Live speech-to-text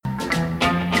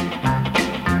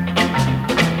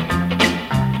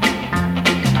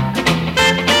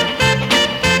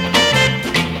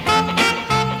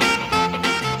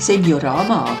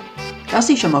Seniorama. Das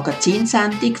ist eine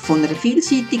Magazinsendung von einer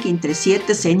vielseitig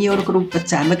interessierten Seniorgruppe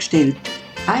zusammengestellt.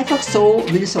 Einfach so,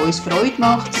 weil es uns Freude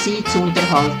macht, sie zu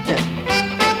unterhalten.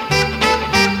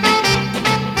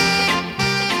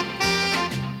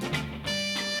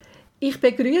 Ich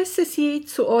begrüße Sie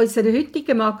zu unserer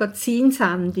heutigen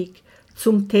Magazinsendung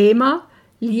zum Thema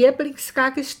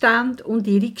Lieblingsgegenstände und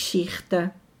ihre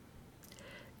Geschichten.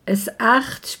 Ein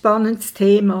echt spannendes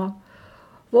Thema,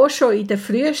 das schon in der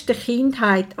frühesten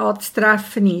Kindheit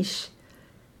anzutreffen ist.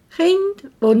 Kinder,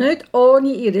 die nicht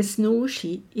ohne ihr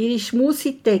Snuschi, ihre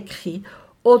Schmusidecke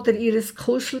oder ihr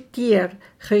Kuscheltier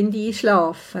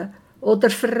einschlafen können oder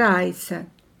verreisen.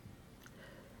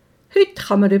 Heute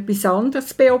kann man etwas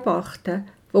anderes beobachten,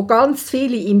 wo ganz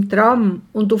viele im Tram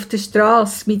und auf der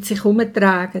Straße mit sich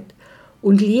herumtragen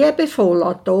und liebevoll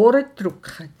an die Ohren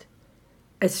drücken.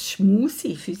 Ein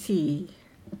Schmusi für sie.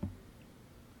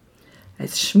 Ein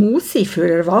Schmusi für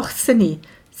Erwachsene.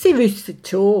 Sie wissen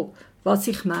schon, was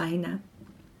ich meine.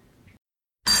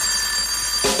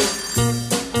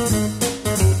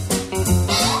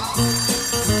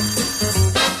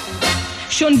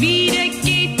 Schon wieder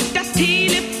geht das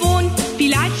Telefon,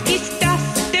 vielleicht ist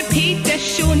das der Peter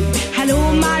schon.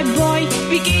 Hallo my boy,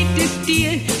 wie geht es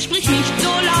dir? Sprich nicht so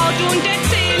laut und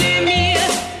erzähle mir.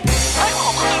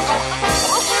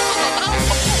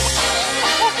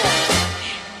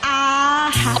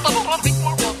 Aha.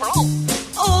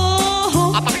 Oh.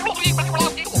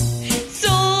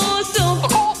 So.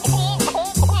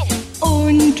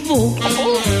 Und wo?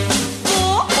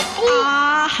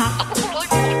 Aha.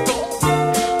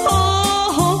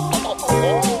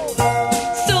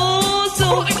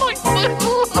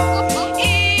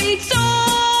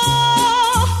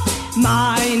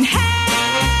 Mein Herz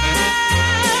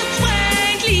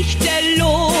brennt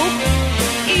lichterloh,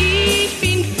 ich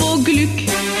bin vor Glück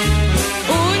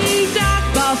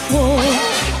unsagbar froh.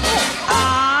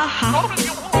 Aha.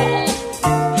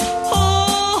 Ho.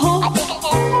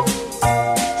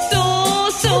 So.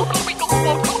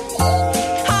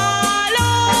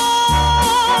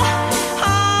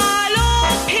 Hallo,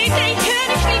 Peter, ich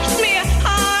höre dich nicht mehr.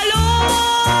 Hallo.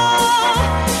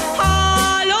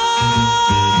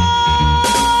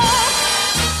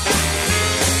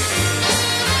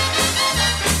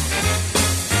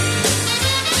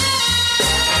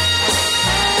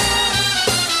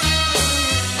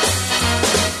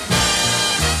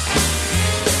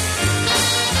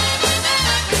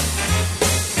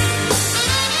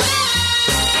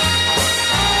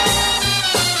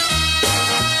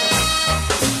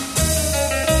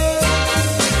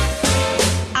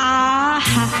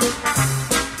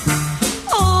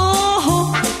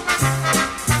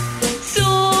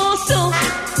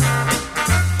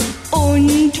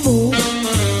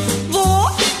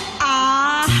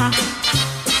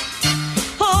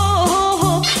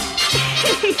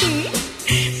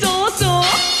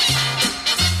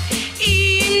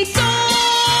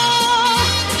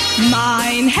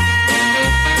 Mein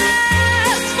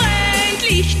Herz brennt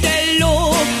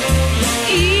lichterloh,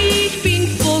 ich bin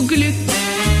vor Glück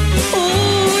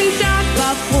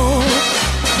unsagbar froh.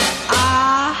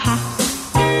 Aha.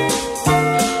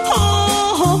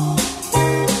 Ho.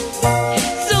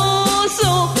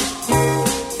 So.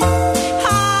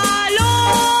 Hallo,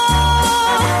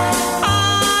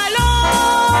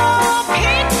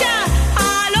 Peter,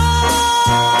 hallo.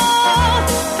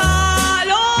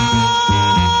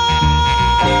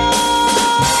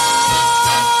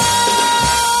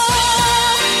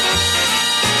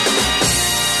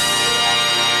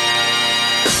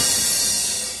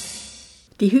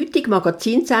 Die heutige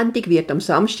Magazinsendung wird am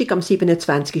Samstag, am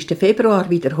 27. Februar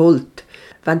wiederholt.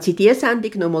 Wenn Sie diese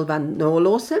Sendung nochmal nachhören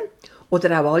wollen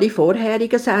oder auch alle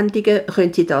vorherigen Sendungen,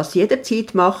 können Sie das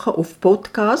jederzeit machen auf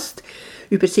Podcast,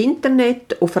 übers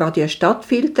Internet, auf Radio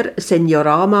Stadtfilter,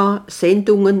 Seniorama,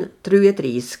 Sendungen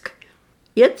 33.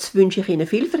 Jetzt wünsche ich Ihnen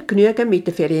viel Vergnügen mit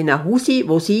der Verena Husi,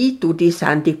 die Sie durch die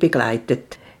Sendung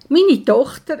begleitet. Meine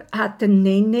Tochter hatte einen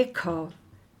Nenne, eine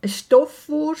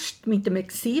Stoffwurst mit einem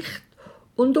Gesicht.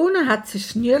 Und unten hat es ein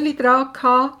Schnürli dran,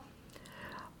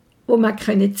 das man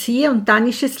ziehen konnte, und dann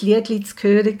war ein Liedli zu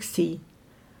hören.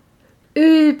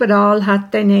 Überall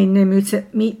hat der Nenne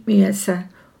mit müssen.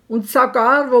 Und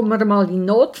sogar, wo wir mal in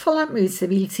Notfall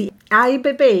mussten, weil sie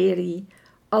Eibebeere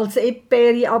als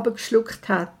Erdbeere abgeschluckt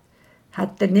hat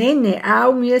der Nenne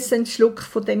auch einen Schluck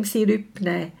von dem Sirup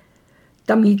nehmen,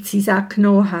 damit sie es auch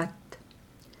genommen hat.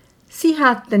 Sie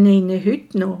hat den Nenne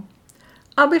heute noch.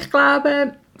 Aber ich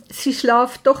glaube, sie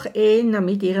schläft doch eher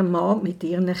mit ihrem Mann und mit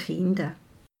ihren Kindern.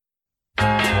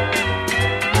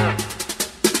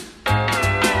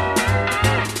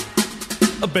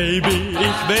 Baby,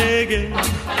 ich wäge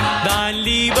dein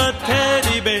lieber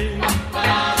Teddybär,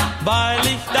 weil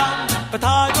ich dann bei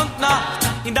Tag und Nacht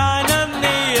in deiner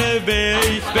Nähe wär.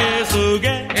 Ich wär so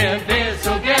gern,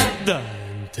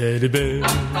 dein Teddybär.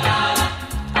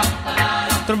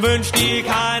 Drum wünscht ich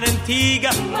keinen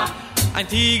Tiger, ein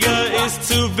Tiger ist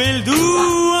zu wild.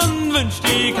 Und wünscht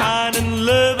ich keinen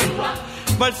Löwen,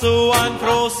 weil so ein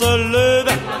großer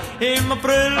Löwe im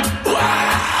April.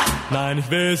 Nein, ich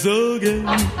wär so gern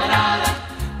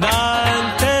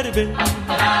dein Teddybär,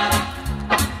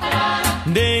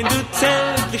 den du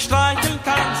zärtlich streicheln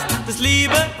kannst. Das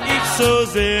liebe ich so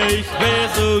sehr. Ich wär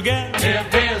so gern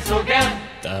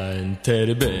dein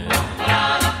Teddybär.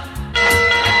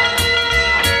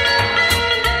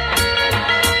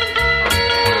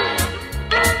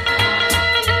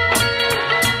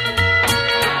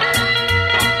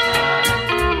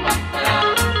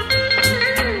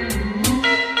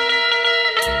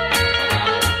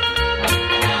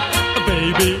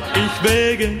 Ich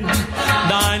wäge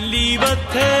dein lieber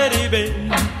Teddybär,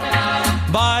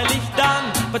 weil ich dann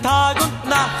bei Tag und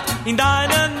Nacht in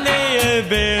deiner Nähe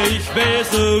wär. Ich wär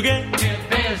so gern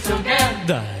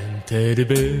dein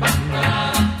Teddybär.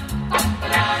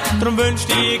 Drum wünscht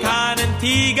ich keinen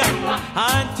Tiger,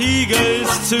 ein Tiger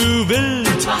ist zu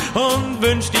wild. Und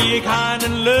wünscht ich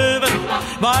keinen Löwen,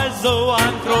 weil so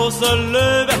ein großer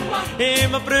Löwe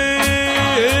im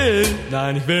April.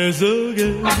 Nein, ich wär so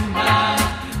gern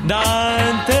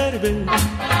dein Teddybär,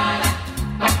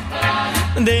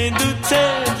 den du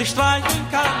zärtlich streicheln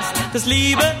kannst. Das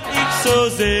liebe ich so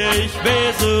sehr. Ich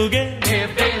wär so gern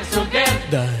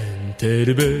dein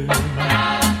Teddybär.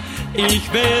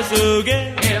 Ich wär so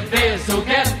gern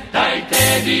dein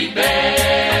Teddybär.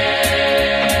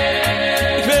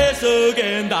 Ich wär so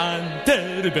gern dein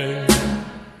Teddybär.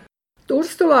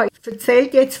 Ursula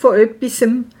erzählt jetzt von etwas,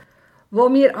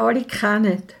 was wir alle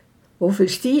kennen, was für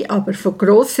sie aber von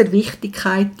grosser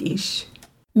Wichtigkeit ist.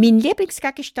 Mein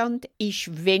Lieblingsgegenstand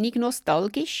ist wenig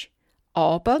nostalgisch,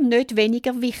 aber nicht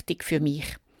weniger wichtig für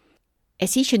mich.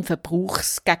 Es ist ein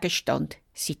Verbrauchsgegenstand.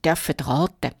 Sie dürfen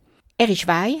raten. Er ist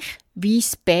weich,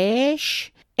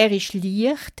 weiss-beige, er ist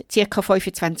leicht, ca.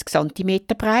 25 cm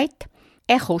breit.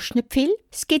 Er kostet nicht viel.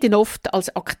 Es gibt ihn oft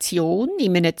als Aktion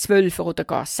in einem 12er oder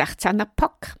gar 16er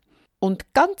Pack.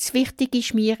 Und ganz wichtig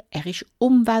ist mir, er ist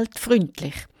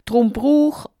umweltfreundlich. Darum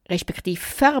respektive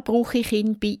verbrauche ich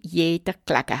ihn bei jeder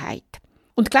Gelegenheit.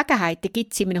 Und Gelegenheiten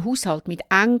gibt es in einem Haushalt mit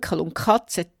Enkel und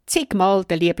Katzen zigmal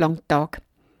den lieben Tag.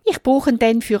 Ich brauche ihn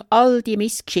dann für all die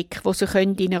Missgeschicke, die so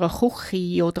in einer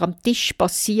Küche oder am Tisch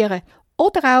passieren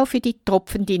oder auch für die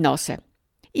tropfende Nase.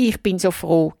 Ich bin so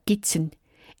froh, gibt's ihn.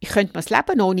 Ich könnte mir das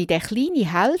Leben ohne den kleinen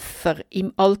Helfer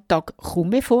im Alltag kaum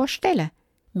mehr vorstellen.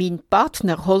 Mein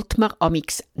Partner holt mir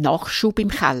amix Nachschub im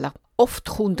Keller. Oft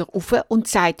kommt er rauf und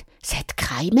sagt, es hat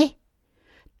keine mehr.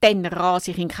 Dann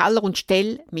rase ich in den Keller und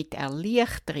stelle mit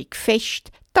Erleichterung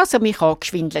fest, dass er mich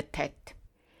angeschwindelt hat.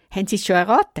 Haben Sie es schon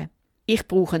erraten? Ich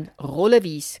brauche ihn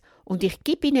rollenweise und ich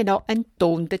gebe Ihnen noch einen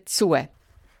Ton dazu.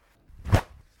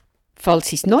 Falls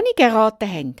Sie es noch nicht erraten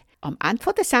haben, am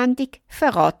Ende der Sendung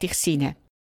verrate ich es Ihnen.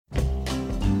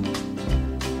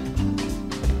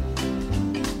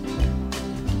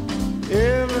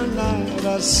 Every night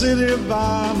I sit here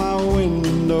by my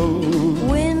window,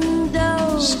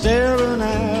 staring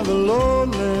at the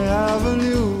lonely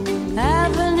avenue,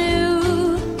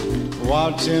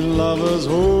 watching lovers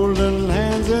holding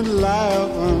hands and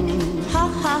laughing, ha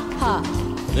ha ha,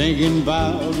 thinking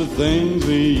about the things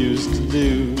we used to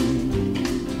do.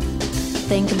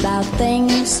 Think about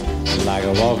things like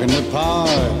a walk in the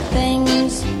park,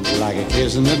 things like a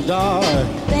kiss in the dark,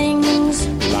 things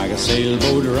like a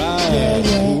sailboat ride. Yeah,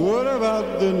 yeah. What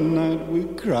about the night we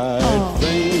cried? Oh.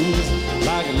 Things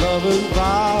like lovers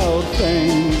vow,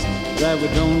 things that we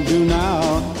don't do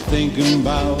now. Thinking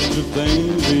about the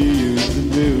things we used to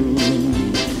do.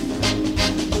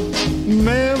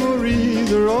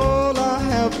 Memories are all I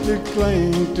have to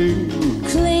cling to.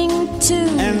 cling to.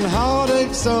 And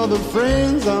heartaches are the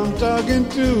friends I'm talking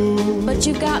to. But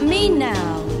you got me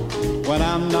now. When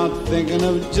I'm not thinking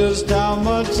of just how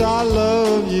much I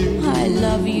love you. I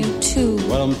love you too.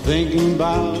 Well, I'm thinking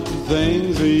about the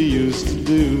things we used to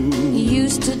do.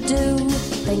 Used to do.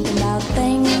 Thinking about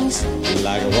things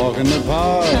Like a walk in the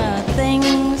park,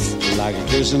 things like a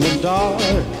kiss in the dark,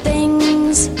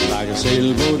 things like a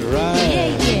sailboat ride.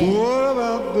 Yeah, yeah. What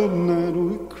about the night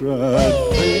we cried?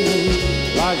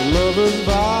 Things like lovers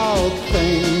vow,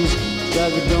 things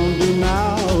that we don't do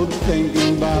now.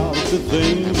 Thinking about the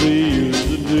things we used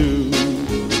to do.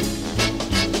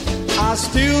 I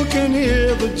still can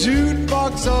hear the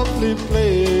jukebox softly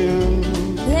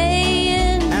playing,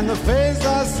 playing. and the face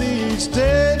I see each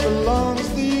day belongs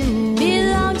to you.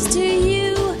 Belongs to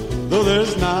you. Though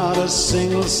there's not a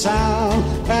single sound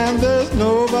and there's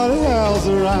nobody else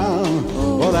around.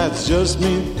 Well, that's just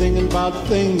me thinking about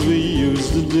things we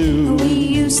used to do. We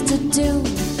used to do,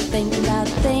 think about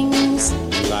things.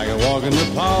 Like a walk in the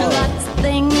park. Lots of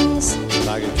things.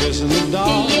 Like a kiss in the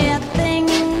dark. Yeah,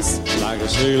 things. Like a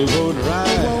sailboat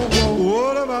ride.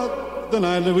 What about the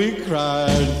night that we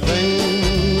cried? Things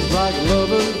like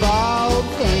lovers vow,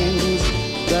 things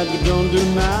that we don't do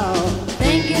now.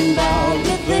 Thinking about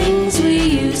the things we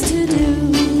used to do.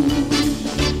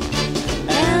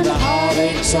 And the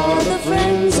heartaches are the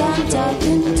friends I'm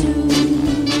talking to.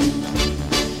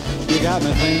 You got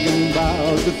me thinking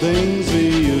about the things we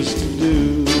used to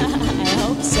do. I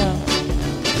hope so.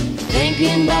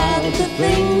 Thinking about the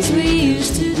things we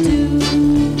used to do.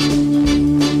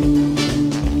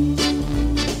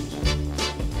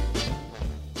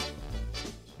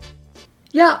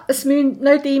 Ja, es müssen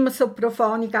nicht immer so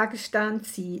profane Gegenstände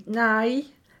sein. Nein,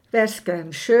 wer es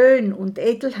gern schön und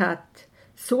edel hat,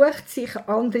 sucht sich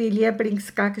andere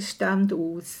Lieblingsgegenstände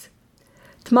aus.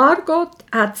 Die Margot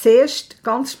hat zuerst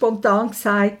ganz spontan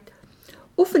gesagt,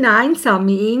 auf eine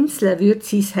einsame Insel würde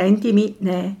sie das Handy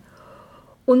mitnehmen.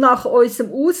 Und nach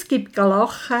unserem ausgiebigen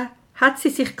Lachen hat sie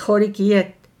sich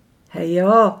korrigiert. Hey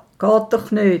ja, geht doch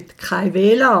nicht, kein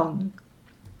WLAN.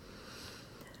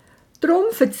 Darum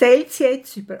erzählt sie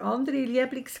jetzt über andere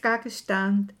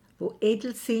Lieblingsgegenstände, die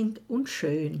edel sind und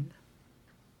schön.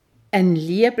 Ein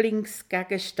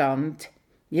Lieblingsgegenstand.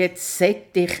 Jetzt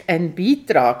sollte ich einen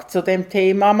Beitrag zu dem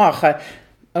Thema machen.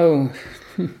 Oh,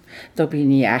 da bin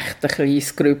ich echt ein bisschen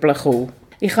ins Grübeln gekommen.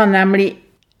 Ich habe nämlich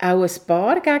auch ein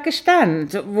paar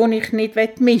Gegenstände, die ich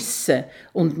nicht missen will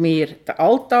und mir den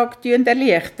Alltag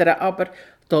erleichtern, aber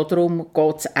darum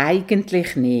geht es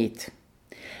eigentlich nicht.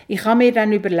 Ich habe mir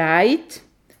dann überlegt,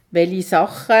 welche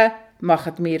Sachen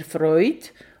machen mir Freude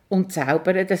und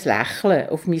zaubern das Lächeln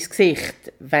auf mein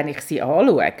Gesicht, wenn ich sie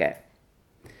anschaue.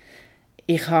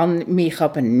 Ich konnte mich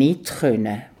aber nicht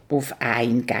auf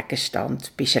einen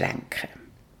Gegenstand beschränken.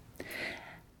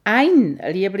 Ein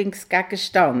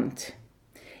Lieblingsgegenstand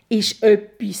ist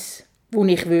etwas, das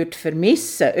ich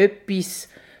vermissen würde, etwas,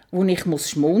 wo ich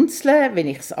schmunzeln muss, wenn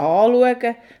ich es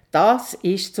anschaue. Das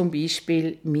ist zum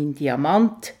Beispiel mein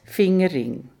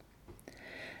Diamantfingerring.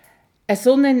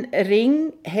 So einen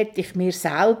Ring hätte ich mir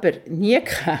selber nie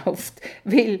gekauft,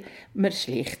 weil mir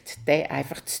schlicht der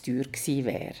einfach zu teuer gewesen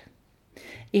wäre.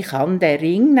 Ich habe den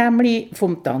Ring nämlich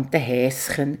vom Tante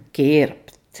Häschen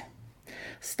geerbt.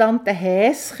 Das Tante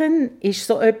Häschen ist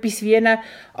so etwas wie eine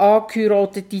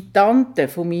angeheiratete Tante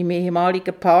von meinem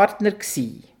ehemaligen Partner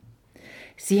gewesen.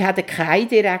 Sie hatte keine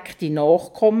direkten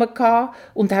Nachkommen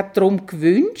und hat darum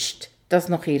gewünscht, dass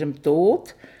nach ihrem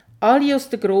Tod alle aus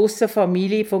der grossen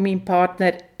Familie von meinem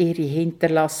Partner ihre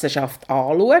Hinterlassenschaft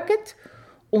anschauen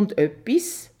und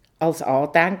etwas als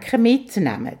Andenken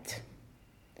mitnehmen.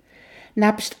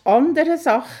 Nebst anderen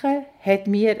Sachen hat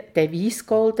mir der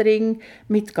Weissgoldring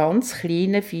mit ganz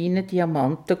kleinen, feinen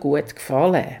Diamanten gut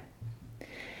gefallen.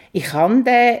 Ich habe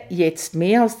den jetzt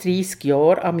mehr als 30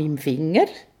 Jahre an meinem Finger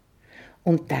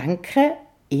und denke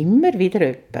immer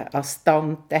wieder an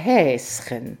Tante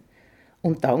Häschen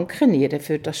und danke ihr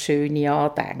für das schöne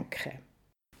Andenken.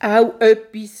 Auch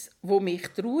etwas, das mich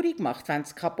traurig macht, wenn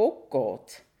es kaputt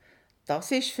geht.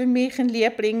 Das ist für mich ein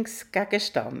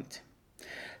Lieblingsgegenstand.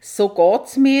 So geht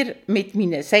es mir mit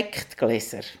meinen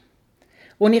Sektgläsern.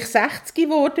 Als ich 60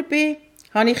 geworden bin,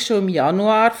 habe ich schon im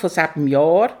Januar von diesem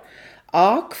Jahr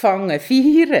angefangen zu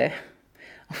feiern,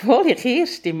 obwohl ich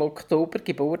erst im Oktober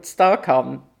Geburtstag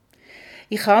habe.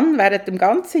 Ich habe während dem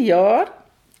ganzen Jahr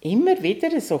immer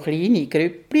wieder so kleine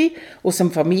Grüppli aus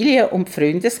dem Familien- und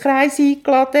Freundeskreis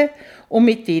eingeladen und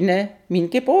mit ihnen meinen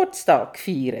Geburtstag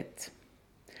gefeiert.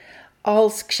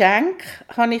 Als Geschenk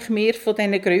habe ich mir von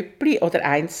diesen Grüppli oder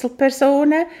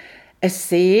Einzelpersonen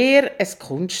ein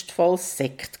kunstvolles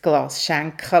Sektglas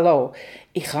schenken lassen.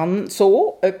 Ich habe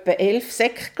so etwa 11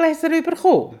 Sektgläser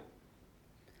bekommen.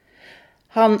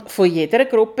 Ich habe von jeder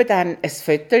Gruppe dann ein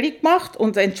Foto gemacht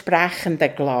und das entsprechende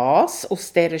Glas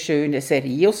aus dieser schönen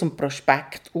Serie aus dem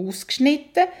Prospekt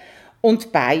ausgeschnitten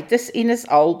und beides in ein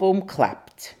Album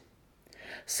geklebt.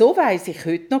 So weiss ich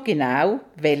heute noch genau,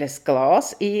 welches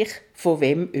Glas ich von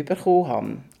wem bekommen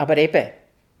habe. Aber eben,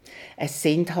 es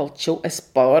sind halt schon ein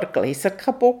paar Gläser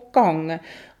kaputt gegangen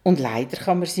und leider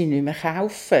kann man sie nicht mehr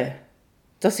kaufen.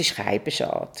 Das ist keine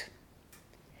Schade.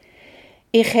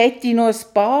 Ich hätte noch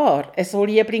ein paar so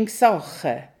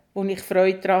Lieblingssachen, wo ich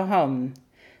Freude daran habe.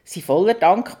 Sie voller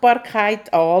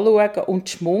Dankbarkeit anschauen und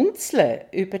schmunzeln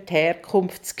über die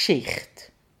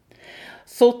Herkunftsgeschichte.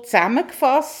 So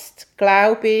zusammengefasst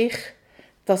glaube ich,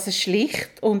 dass es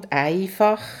schlicht und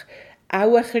einfach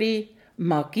auch ein bisschen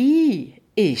Magie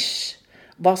ist,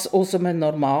 was aus einem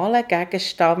normalen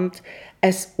Gegenstand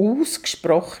ein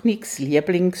ausgesprochenes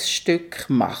Lieblingsstück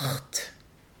macht.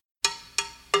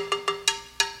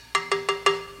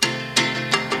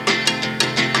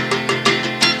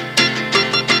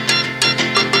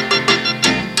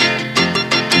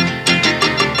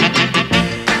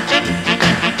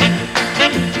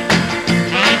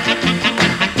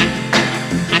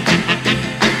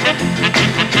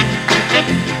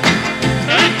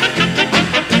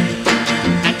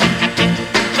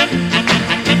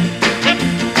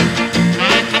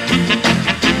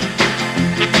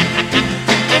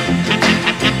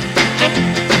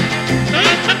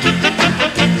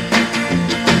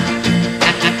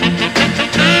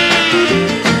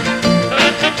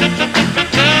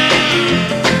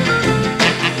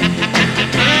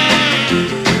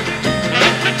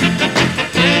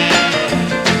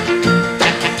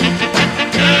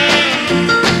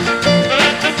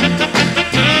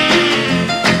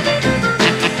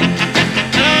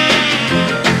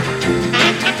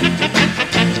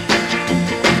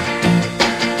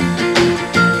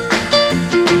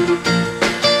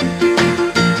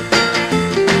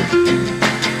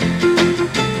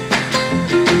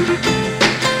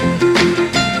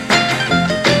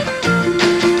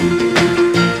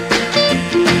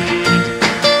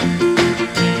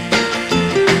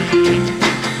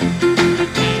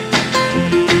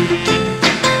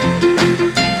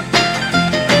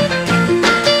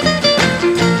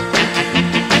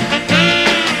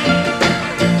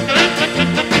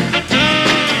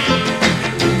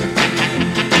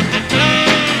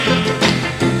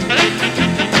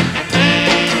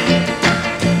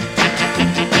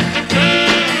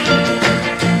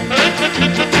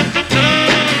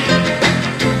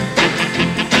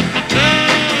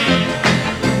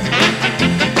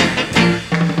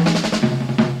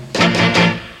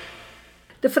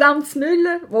 Franz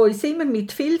Müller, der uns immer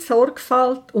mit viel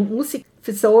Sorgfalt und Musik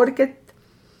versorgt.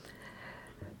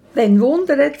 Dann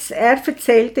wundert es, er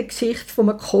erzählt die Geschichte von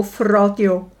einem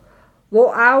Kofferradio, wo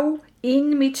auch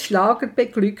ihn mit Schlager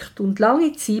beglückt und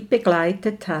lange Zeit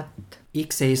begleitet hat.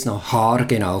 Ich sehe es noch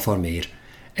haargenau vor mir.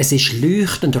 Es ist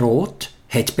leuchtend rot,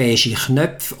 hat beige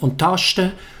Knöpfe und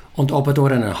Tasten und oben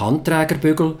durch einen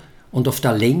Handträgerbügel und auf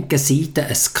der linken Seite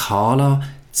eine Skala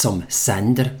zum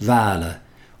Sender wählen.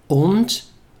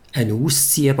 Und eine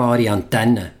ausziehbare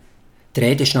Antenne. Die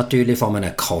Rede ist natürlich von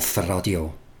einem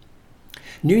Kofferradio.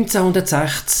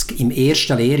 1960, im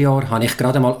ersten Lehrjahr, habe ich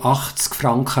gerade mal 80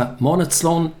 Franken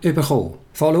Monatslohn bekommen.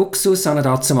 Von Luxus hatte ich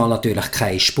dazu mal natürlich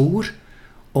keine Spur.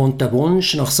 Und den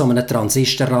Wunsch nach so einem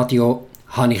Transistorradio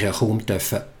habe ich ja kaum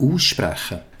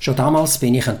aussprechen. Schon damals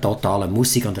bin ich ein totaler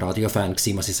Musik- und Radiofan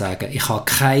gewesen, muss ich sagen. Ich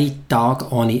konnte keinen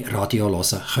Tag ohne Radio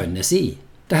hören sein.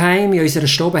 Daheim in unserer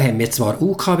Stube haben wir zwar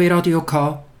UKW-Radio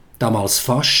gehabt, damals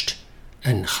fast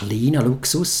ein kleiner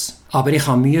Luxus, aber ich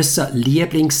musste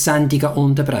Lieblingssendungen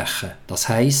unterbrechen. Das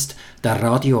heisst, der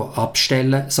Radio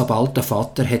abstellen, sobald der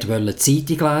Vater die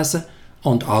Zeitung lesen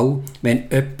und auch, wenn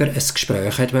jemand ein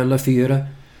Gespräch führen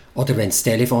oder wenn das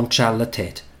Telefon geschellt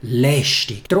hat.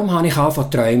 Lästig. Darum habe ich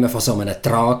angefangen zu träumen von so einem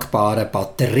tragbaren,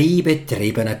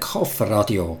 batteriebetriebenen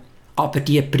Kofferradio. Aber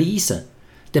die Preise,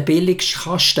 der billigste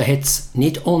Kasten hat es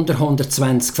nicht unter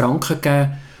 120 Franken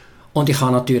gegeben und ich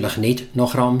habe natürlich nicht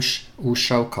nach Ramsch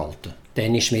Ausschau gehalten.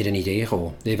 Dann ist mir eine Idee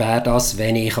gekommen. Wie wäre das,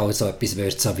 wenn ich also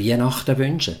etwas zu Weihnachten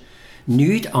wünschen würde?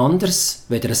 Nichts anderes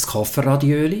als ein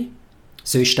Kofferradioli.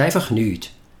 Sonst einfach nichts.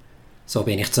 So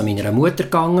bin ich zu meiner Mutter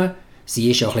gegangen. Sie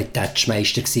war ja ein bisschen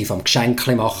Tätschmeister vom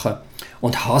Geschenkli machen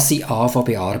und habe sie angefangen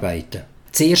zu bearbeiten.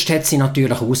 Zuerst hat sie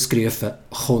natürlich ausgerufen,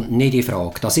 kommt nicht in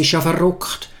Frage. Das ist ja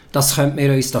verrückt. Das können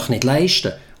wir uns doch nicht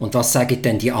leisten. Und was sagen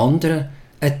denn die anderen?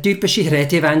 Eine typische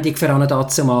Redewendung für einen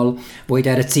dazumal, die in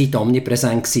dieser Zeit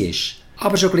omnipräsent war.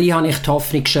 Aber schon gleich habe ich die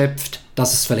Hoffnung geschöpft,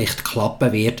 dass es vielleicht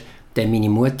klappen wird, denn meine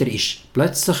Mutter ist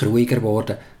plötzlich ruhiger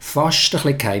geworden, fast ein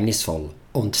bisschen geheimnisvoll.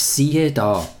 Und siehe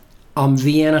da, am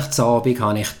Weihnachtsabend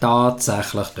durfte ich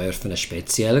tatsächlich ein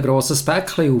speziell grosses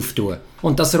Päckchen auftun.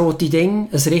 Und das rote Ding,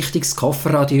 ein richtiges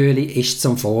Kofferradioli, ist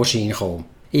zum Vorschein gekommen.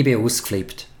 Ich bin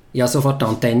ausgeflippt. Ich habe sofort die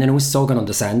Antennen ausgezogen und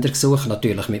einen Sender gesucht,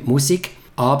 natürlich mit Musik.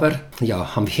 Aber, ja,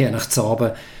 am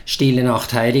Weihnachtsabend, Stille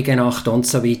Nacht, Heilige Nacht und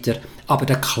so weiter. Aber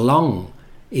der Klang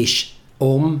war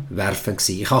umwerfend.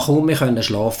 Ich konnte kaum mehr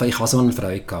schlafen, ich hatte so eine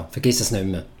Freude gehabt. Vergiss es nicht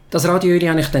mehr. Das Radio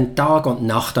hatte ich dann Tag und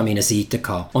Nacht an meiner Seite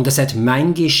gehabt. Und es hat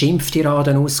manche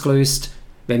Schimpftiraden ausgelöst,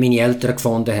 wenn meine Eltern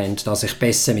gefunden haben, dass ich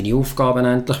besser meine Aufgaben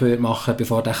endlich machen würde,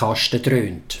 bevor der Kasten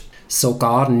dröhnt.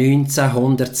 Sogar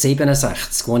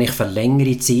 1967, als ich für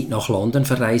längere Zeit nach London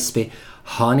verreist bin,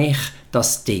 habe ich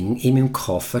das Ding in meinem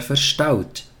Koffer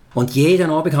verstaut. Und jeden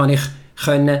Abend konnte ich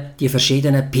die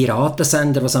verschiedenen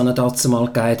Piratensender, die es dazu mal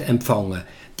gab, empfangen.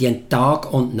 Die haben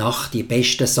Tag und Nacht die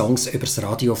besten Songs übers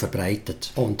Radio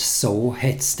verbreitet. Und so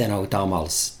hat es dann auch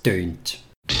damals getönt.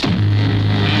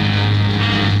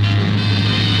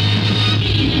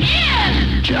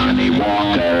 Johnny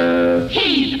Walker,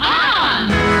 he's on!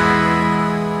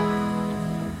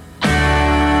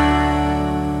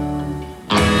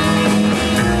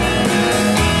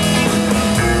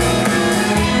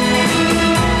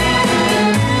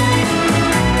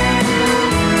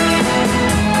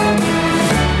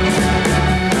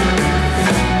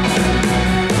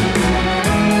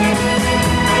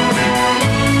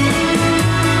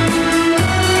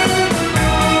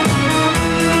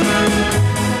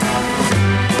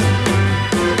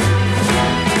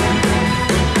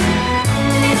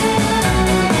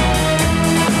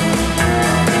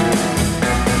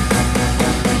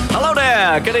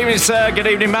 Good evening, sir. Good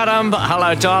evening, madam.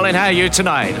 Hello, darling. How are you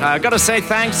tonight? I've got to say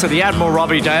thanks to the Admiral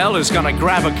Robbie Dale, who's going to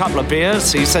grab a couple of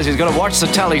beers. He says he's going to watch the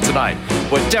telly tonight.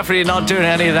 We're definitely not doing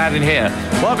any of that in here.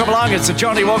 Welcome along. It's the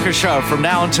Johnny Walker Show from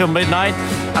now until midnight.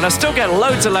 And I still get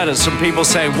loads of letters from people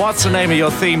saying, what's the name of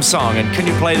your theme song? And can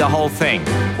you play the whole thing?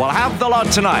 Well, have the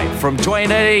lot tonight from Dwayne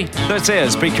Eddy. This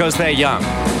is Because They're Young.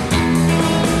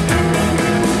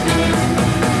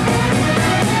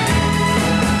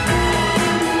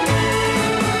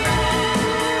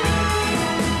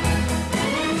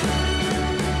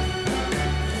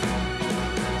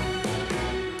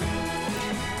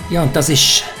 Ja, und das war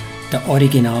der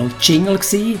Original-Jingle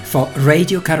von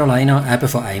Radio Carolina, eben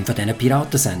von einem von diesen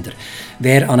Piratensender.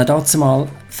 Wer an dazumal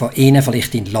von Ihnen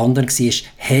vielleicht in London war,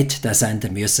 hätte diesen Sender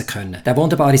müssen können. Der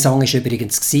wunderbare Song war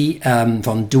übrigens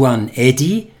von Dwayne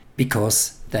Eddy,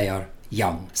 Because They Are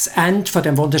Young. Das Ende von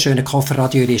dem wunderschönen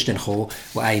Kofferradio ist dann gekommen,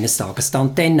 wo eines Tages die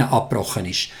Antenne abgebrochen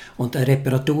ist. Und eine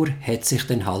Reparatur hat sich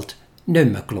dann halt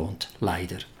nicht mehr gelohnt,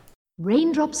 leider.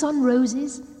 Raindrops on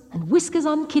roses and whiskers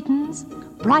on kittens,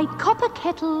 bright copper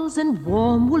kettles and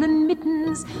warm woolen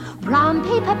mittens, brown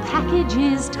paper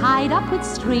packages tied up with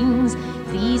strings.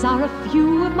 These are a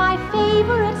few of my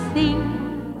favorite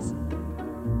things.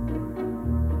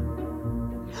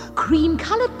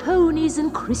 Cream-colored ponies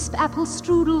and crisp apple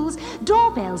strudels,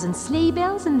 doorbells and sleigh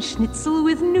bells and schnitzel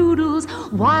with noodles,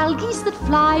 wild geese that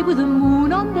fly with the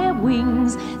moon on their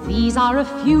wings. These are a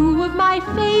few of my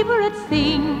favorite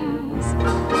things.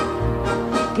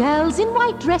 Girls in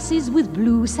white dresses with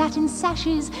blue satin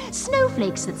sashes,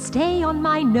 snowflakes that stay on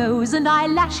my nose and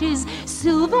eyelashes,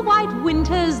 silver white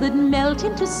winters that melt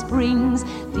into springs.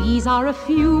 These are a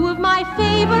few of my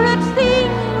favorite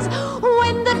things.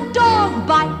 When the dog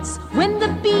bites, when the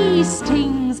bee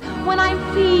stings, when I'm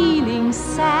feeling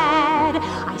sad,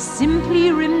 I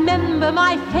simply remember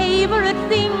my favorite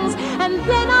things, and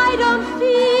then I don't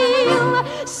feel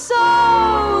so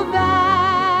bad.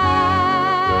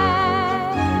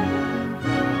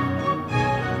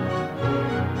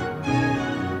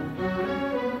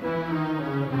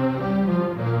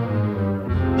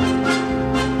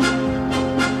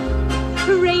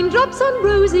 Raindrops on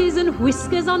roses and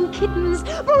whiskers on kittens,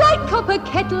 bright copper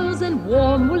kettles and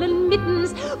warm woolen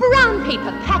mittens, brown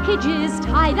paper packages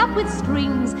tied up with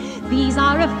strings. These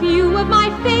are a few of my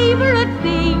favorite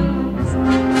things.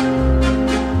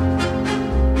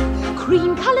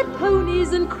 Cream-colored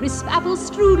ponies and crisp apple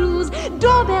strudels,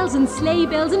 doorbells and sleigh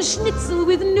bells and schnitzel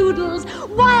with noodles,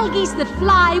 wild geese that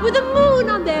fly with the moon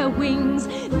on their wings.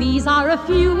 These are a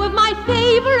few of my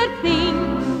favorite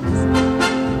things.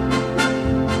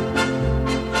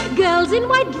 Girls in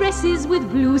white dresses with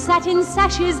blue satin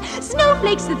sashes,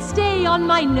 snowflakes that stay on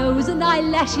my nose and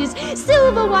eyelashes,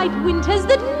 silver white winters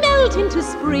that melt into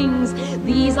springs.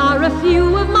 These are a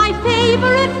few of my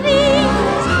favorite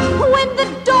things. When the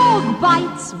dog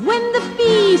bites, when the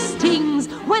bee stings,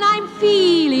 when I'm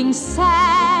feeling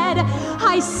sad,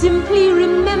 I simply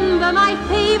remember my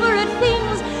favorite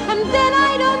things, and then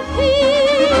I don't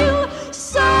feel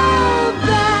so bad.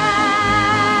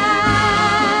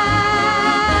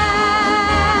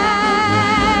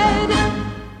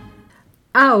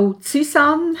 Auch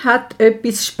Susanne hat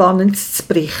etwas Spannendes zu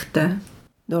berichten.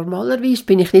 Normalerweise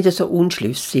bin ich nicht so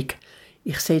unschlüssig.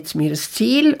 Ich setze mir ein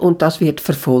Ziel und das wird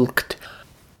verfolgt.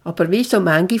 Aber wie so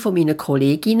manche von meinen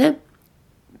Kolleginnen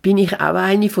bin ich auch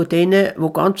eine von denen,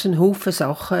 die ganz einen Haufen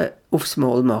Sachen aufs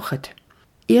Mal machen.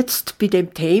 Jetzt bei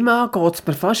dem Thema geht es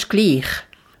mir fast gleich.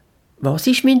 Was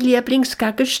ist mein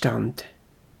Lieblingsgegenstand?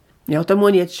 Ja, da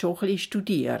muss ich jetzt schon ein bisschen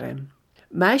studieren.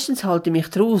 Meistens halte ich mich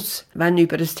daraus, wenn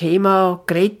über ein Thema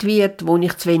geredet wird, wo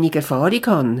ich zu wenig Erfahrung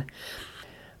habe.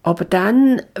 Aber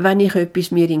dann, wenn ich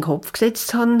etwas mir in den Kopf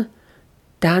gesetzt habe,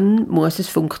 dann muss es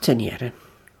funktionieren.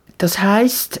 Das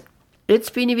heisst,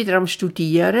 jetzt bin ich wieder am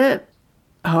Studieren.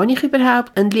 Habe ich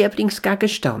überhaupt einen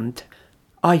Lieblingsgegenstand?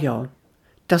 Ah ja,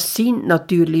 das sind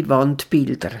natürlich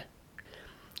Wandbilder.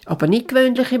 Aber nicht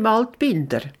gewöhnliche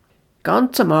Waldbilder.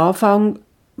 Ganz am Anfang,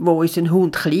 wo unser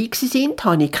Hund klein war,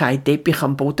 konnte ich keinen Teppich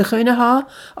am Boden haben,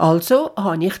 also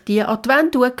habe ich die an die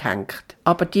Wand gehängt.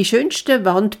 Aber die schönsten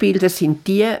Wandbilder sind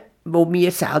die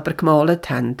wir selber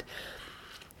gemalt haben.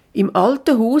 Im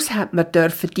alten Haus durfte man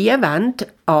diese Wände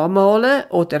anmalen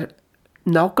oder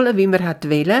nageln, wie man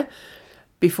wollte,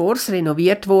 bevor sie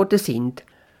renoviert worden sind.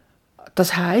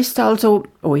 Das heisst also,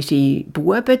 unsere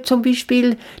Buben zum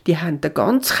Beispiel, die haben den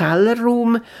ganzen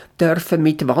Kellerraum dürfen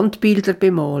mit Wandbildern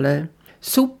bemalen.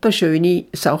 Super schöne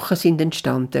Sachen sind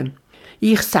entstanden.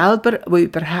 Ich selber, wo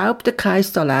überhaupt kein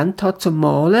Talent hat zum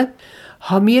Malen,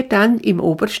 habe mir dann im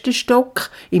obersten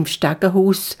Stock im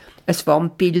Stegenhaus ein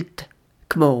Wandbild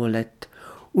gemalt.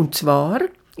 Und zwar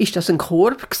ist das ein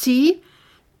Korb gsi,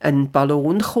 ein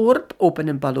Ballonkorb, oben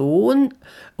ein Ballon,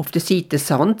 auf der Seite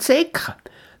Sandsäcke.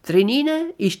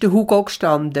 Drinnen ist der Hugo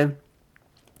gestanden.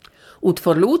 Und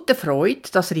vor lauter Freude,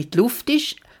 dass er in die Luft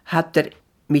ist, hat er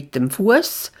mit dem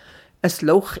Fuß ein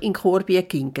Loch in den Korb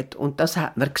gekinkt. Und das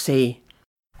hat man gesehen.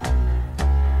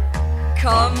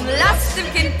 Komm, lass dem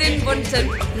Kind den bunten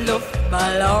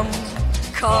Luftballon.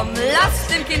 Komm, lass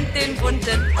dem Kind den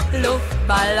bunten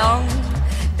Luftballon.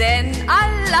 Denn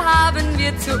alle haben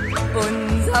wir zu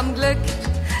unserem Glück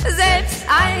selbst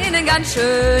einen ganz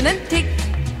schönen Tick.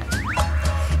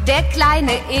 Der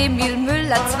kleine Emil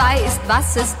Müller 2 ist,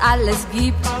 was es alles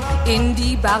gibt, in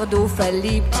die Bardot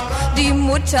verliebt. Die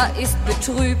Mutter ist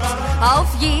betrübt, auf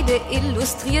jede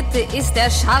Illustrierte ist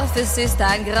er scharf, es ist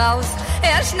ein Graus.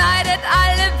 Er schneidet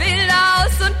alle Bilder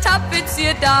aus und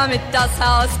tapeziert damit das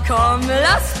Haus. Komm,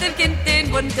 lass dem Kind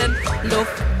den bunten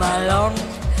Luftballon.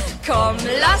 Komm,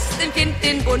 lass dem Kind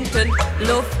den bunten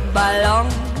Luftballon.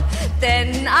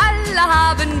 Denn alle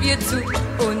haben wir zu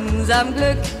unserem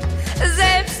Glück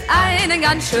selbst einen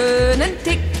ganz schönen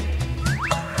Tick.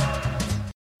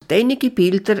 Einige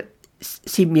Bilder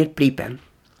sind mir geblieben.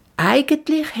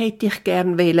 Eigentlich hätte ich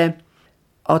gern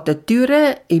an der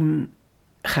Türe im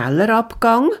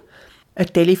Kellerabgang eine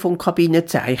Telefonkabine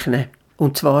zeichnen.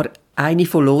 Und zwar eine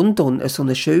von London, so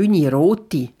eine schöne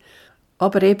rote.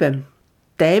 Aber eben,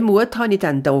 diesen Mut hatte ich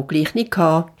dann da gleich nicht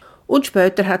gehabt. Und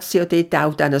später hat sie ja dort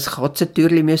auch dann ein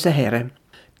Katzentürchen her.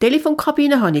 Die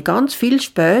Telefonkabine habe ich ganz viel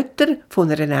später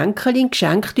von einer Enkelin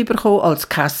geschenkt bekommen als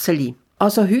Kesseli.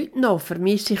 Also heute noch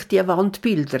vermisse ich die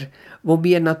Wandbilder, die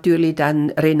wir natürlich dann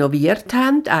renoviert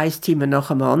haben, ein Zimmer nach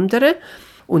dem anderen,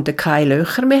 und keine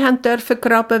Löcher mehr haben dürfen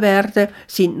gegraben werden,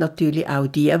 sind natürlich auch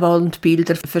diese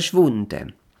Wandbilder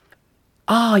verschwunden.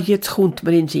 Jetzt kommt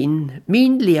mir in den Sinn,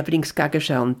 mein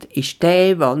Lieblingsgegenstand ist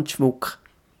der Wandschmuck.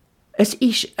 Es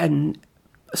ist ein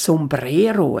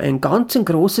Sombrero, ein ganz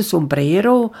grosser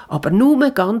Sombrero, aber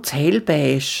nur ganz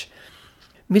hellbeige.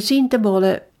 Wir sind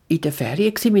einmal in der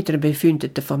Ferien mit einer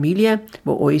befreundeten Familie,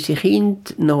 wo unsere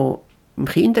Kinder noch im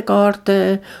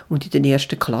Kindergarten und in der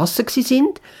ersten Klasse waren.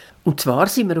 Und zwar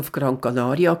sind wir auf Gran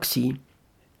Canaria.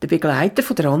 Der Begleiter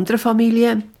von der anderen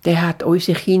Familie, der hat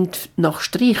unsere Kinder nach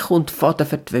Strich und Faden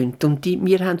verwöhnt. Und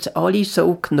wir haben es alle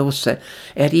so genossen.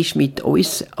 Er ist mit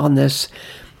uns an ein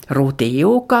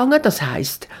Rodeo gegangen, das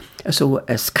heisst so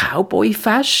ein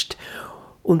Cowboy-Fest.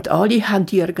 Und alle haben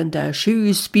irgendeine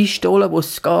Schiesspistole, die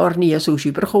sie gar nie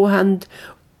sonst bekommen haben.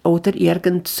 Oder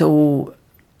irgend so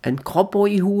ein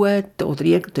Cowboy-Hut oder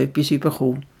irgendetwas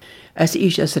bekommen. Es war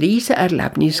ein riesiges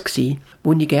Erlebnis,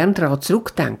 wo ich gerne daran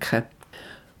zurückdenke.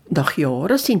 Nach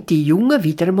Jahren sind die Jungen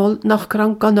wieder mal nach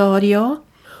Gran Canaria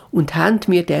und haben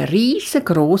mir den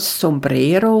riesengroßen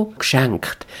Sombrero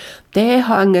geschenkt. Der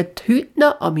hängt heute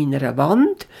noch an meiner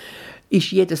Wand,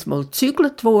 ist jedes Mal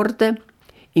gezügelt worden,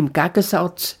 im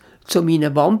Gegensatz zu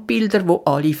meinen Wandbildern, wo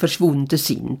alle verschwunden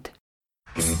sind.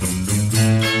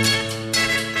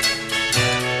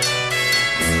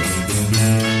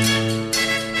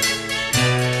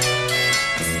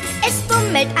 Es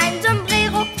bummelt ein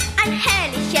Sombrero, ein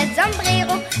herrlicher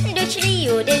Sombrero, durch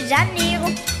Rio de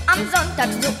Janeiro, am Sonntag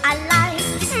so allein.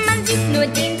 Man sieht nur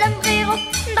den Sombrero,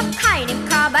 doch keinen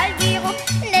Caballero,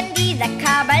 denn dieser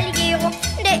Caballero,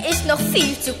 der ist noch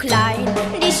viel zu klein.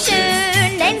 Die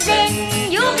schönen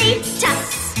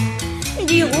Senoritas,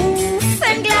 die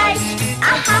rufen gleich,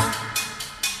 aha,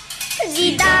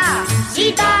 sieh da,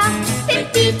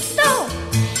 Pepito,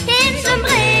 den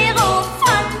Sombrero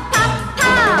von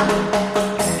Papa.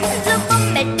 So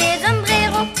bummelt der Sombrero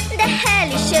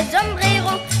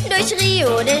durch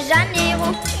Rio de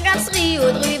Janeiro, ganz Rio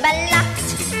drüber lacht.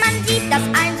 Man sieht, dass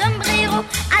ein Sombrero,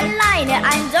 alleine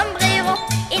ein Sombrero,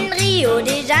 in Rio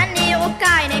de Janeiro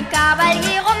keinen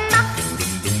Caballero macht.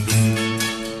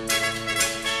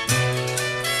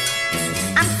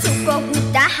 Am Zuckerhut,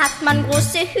 da hat man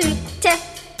große Hüte,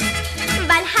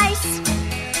 weil heiß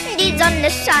die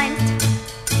Sonne scheint.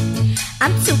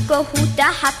 Am Zuckerhut, da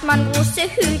hat man große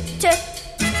Hüte,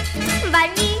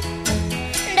 weil nie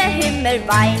der Himmel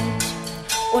weint.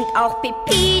 Und auch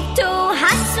Pepito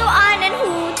hat so einen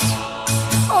Hut.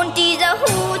 Und dieser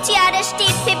Hut, ja, der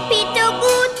steht Pepito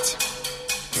gut.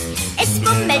 Es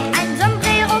bummelt ein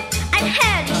Sombrero, ein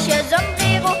herrlicher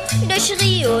Sombrero, durch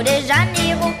Rio de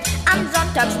Janeiro, am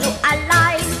Sonntag so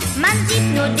allein. Man sieht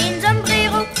nur den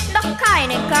Sombrero, doch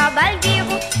keinen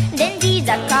Caballero, denn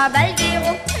dieser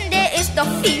Caballero, der ist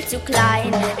doch viel zu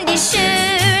klein. Die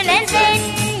schönen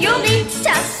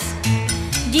Senoritas,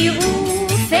 die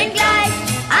rufen gleich,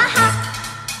 aha,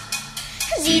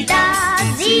 sieh da,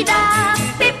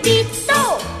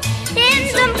 Pepito, den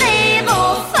Sombrero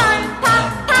von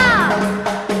Papa.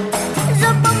 So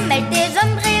bummelt der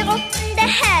Sombrero, der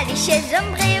herrliche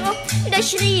Sombrero,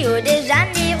 durch Rio de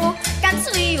Janeiro, ganz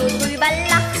Rio drüber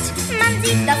lacht. Man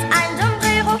sieht, dass ein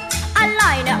Sombrero,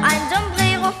 alleine ein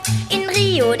Sombrero, in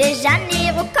Rio de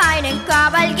Janeiro keinen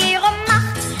Caballero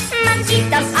macht. Man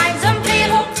sieht, dass ein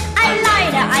Sombrero,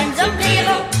 alleine ein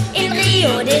Sombrero, in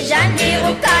Rio de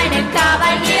Janeiro keinen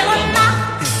Caballero macht.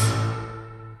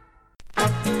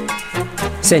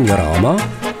 Seniorama,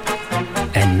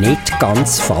 eine nicht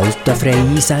ganz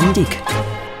faltenfreie Sendung.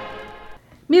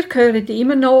 Wir hören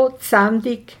immer noch die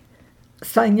Sendung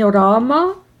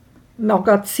Seniorama,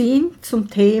 Magazin zum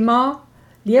Thema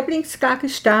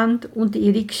Lieblingsgegenstände und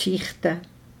ihre Geschichten.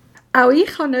 Auch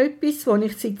ich habe etwas, das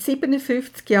ich seit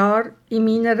 57 Jahren in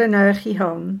meiner Nähe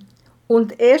habe.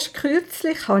 Und erst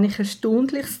kürzlich habe ich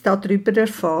Erstaunliches darüber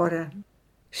erfahren.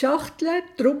 Schachteln,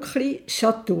 Druckli,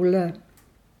 Schatullen.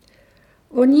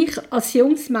 Als ich als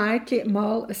junges Mädchen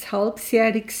mal ein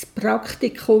halbjähriges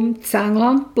Praktikum in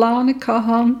England geplant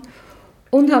hatte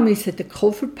und musste den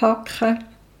Koffer packen,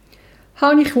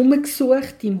 habe ich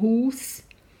herumgesucht im Haus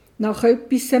nach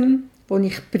etwas, wo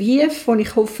ich Briefe, die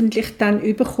ich hoffentlich dann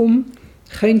bekomme,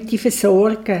 könnte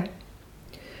versorgen.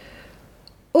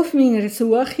 Auf meiner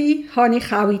Suche habe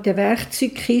ich auch in der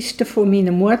Werkzeugkiste von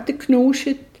meiner Mutter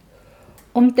genuscht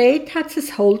und dort hatte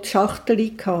es ein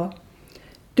Holzschachtel,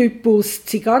 Typus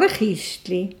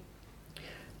Zigarrenkistchen.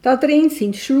 Da drin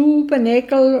sind Schrauben,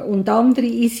 Nägel und andere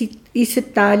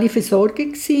Eisenteile versorgt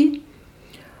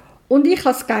und ich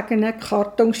habe es gegen eine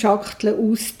Kartonschachtel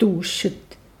austauscht.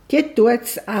 Die tut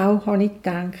es auch, habe ich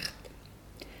gedacht.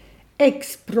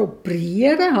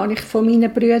 Expropriieren habe ich von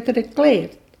meinen Brüdern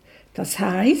gelernt. Das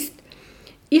heisst,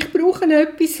 ich brauche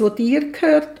etwas, das dir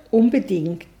gehört,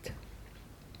 unbedingt.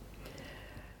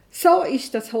 So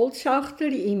ist das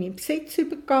Holzschachtel in meinen Besitz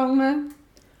übergegangen.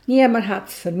 Niemand hat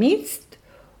es vermisst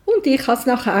und ich habe es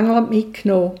nach England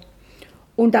mitgenommen.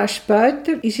 Und auch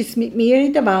später ist es mit mir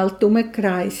in der Welt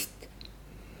herumgereist.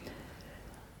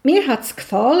 Mir hat es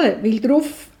gefallen, weil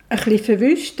darauf ein bisschen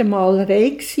verwischte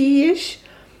Malerei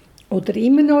war oder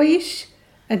immer noch ist.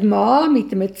 Ein Mann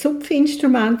mit einem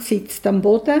Zupfinstrument sitzt am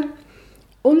Boden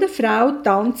und eine Frau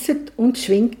tanzt und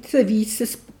schwingt ein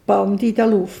weisses Band in der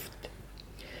Luft.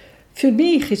 Für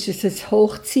mich war es ein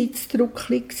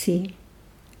Hochzeitsdruckli.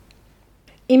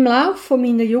 Im Laufe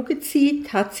meiner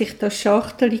Jugendzeit hat sich das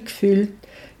Schachtel gefüllt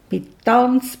mit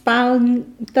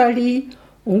Tanzbändchen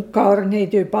und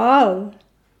Carnet de Bal.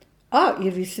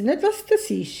 Ihr wisst nicht, was das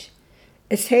ist.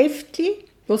 Ein Heftchen,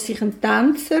 das sich ein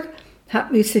Tänzer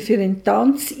für einen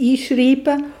Tanz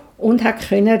einschreiben und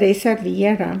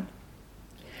reservieren.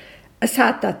 Es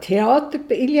hat auch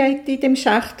Theaterbillette in dem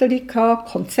Schachtel,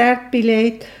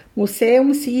 Konzertbillette,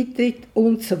 Museumseintritt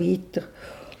und so weiter.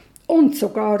 Und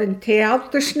sogar ein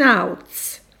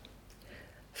Theaterschnauz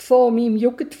von meinem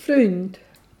Jugendfreund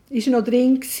war noch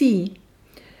drin.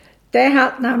 Der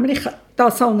hat nämlich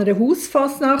das an einer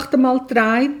Hausfasnacht einmal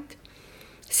getragen.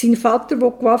 Sein Vater,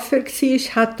 der Coiffeur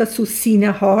war, hat das aus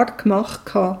seinen Haaren gemacht.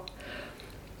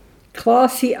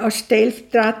 Quasi als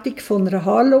Stellvertretung von einer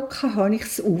Haarlocke habe ich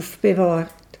es aufbewahrt.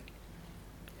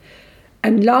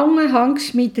 Ein langer,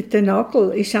 handgeschmiedeter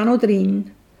Nagel ist auch noch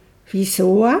drin.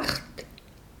 Wieso echt?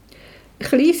 Ein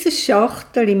kleines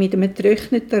Schachtel mit einem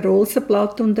getrockneten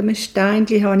Rosenblatt und einem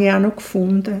Steinchen habe ich auch noch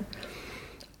gefunden.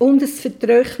 Und ein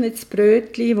vertrocknetes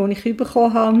Brötchen, das ich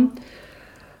bekommen habe,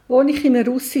 wo ich in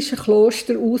einem russischen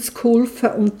Kloster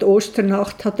ausgeholfen und die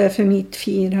Osternacht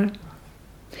mitfeiern durfte.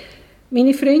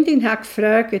 Meine Freundin hat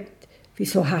gefragt,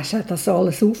 wieso hast du das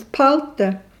alles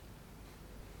aufgehalten?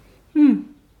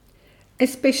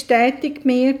 Es bestätigt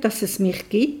mir, dass es mich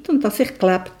gibt und dass ich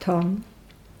gelebt habe.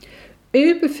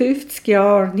 Über 50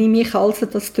 Jahre nehme ich also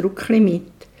das Druckli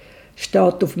mit.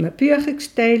 Steht auf einem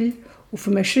Büchergestell, auf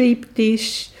einem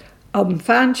Schreibtisch, am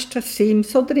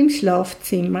Fenstersims oder im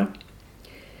Schlafzimmer.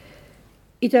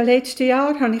 In den letzten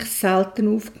Jahren habe ich es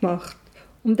selten aufgemacht.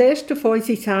 Und erst auf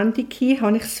unsere Sendung hin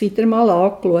habe ich es wieder mal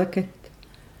angeschaut.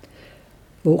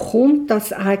 Wo kommt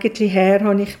das eigentlich her,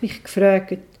 habe ich mich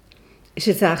gefragt. Ist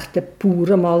es echt eine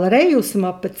pure Malerei aus dem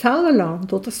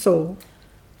Appenzellerland oder so?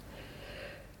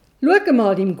 Schau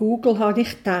mal im Google, habe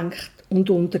ich gedacht, und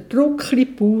unter Druckli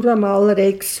pure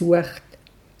Malerei gesucht.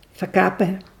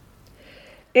 Vergeben.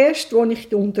 Erst als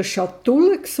ich unter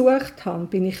Schatulle gesucht habe,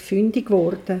 bin ich fündig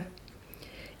geworden.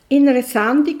 In einer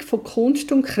Sendung von Kunst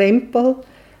und Krempel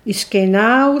ist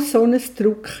genau so ein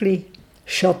Druckli,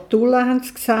 Schatulle haben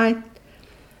sie gesagt,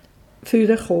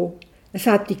 vorgekommen. Es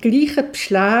hat die gleichen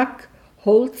Beschläge,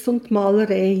 Holz und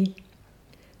Malerei.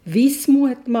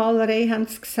 Wismut-Malerei haben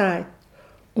sie gesagt.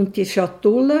 Und die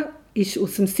Schatulle ist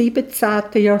aus dem 17.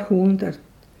 Jahrhundert.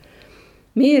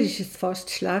 Mir ist es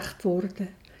fast schlecht geworden.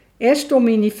 Erst als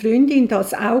meine Freundin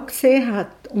das auch gesehen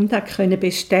hat und konnte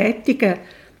bestätigen,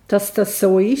 dass das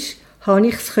so ist, konnte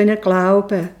ich es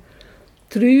glauben.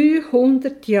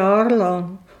 300 Jahre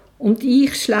lang. Und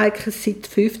ich schleike es seit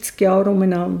 50 Jahren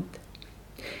umeinander.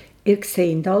 Ihr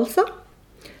seht also,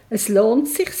 es lohnt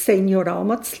sich,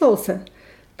 Seniorama zu hören.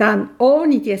 Denn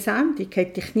ohne diese Sendung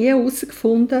hätte ich nie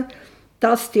herausgefunden,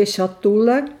 dass die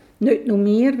Schatulle nicht nur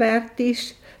mir wert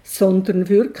ist, sondern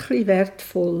wirklich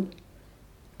wertvoll.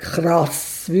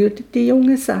 Krass, würden die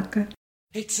Jungen sagen.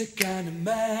 It's a kind of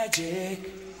magic.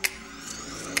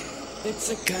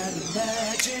 It's a kind of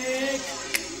magic.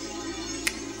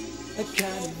 A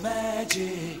kind of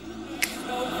magic.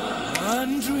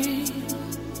 One dream,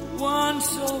 one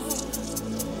soul,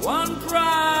 one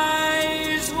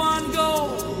prize, one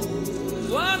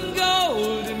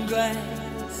golden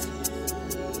glance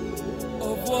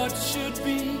of what should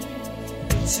be.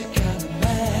 It's a kind of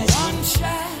magic. One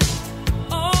shaft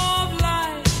of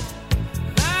light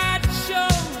that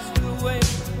shows the way.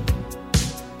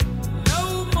 No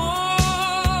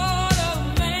mortal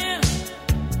man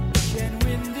can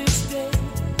win this day.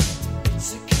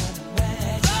 It's a kind of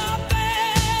magic. The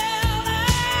bell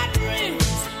that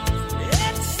rings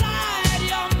inside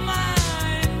your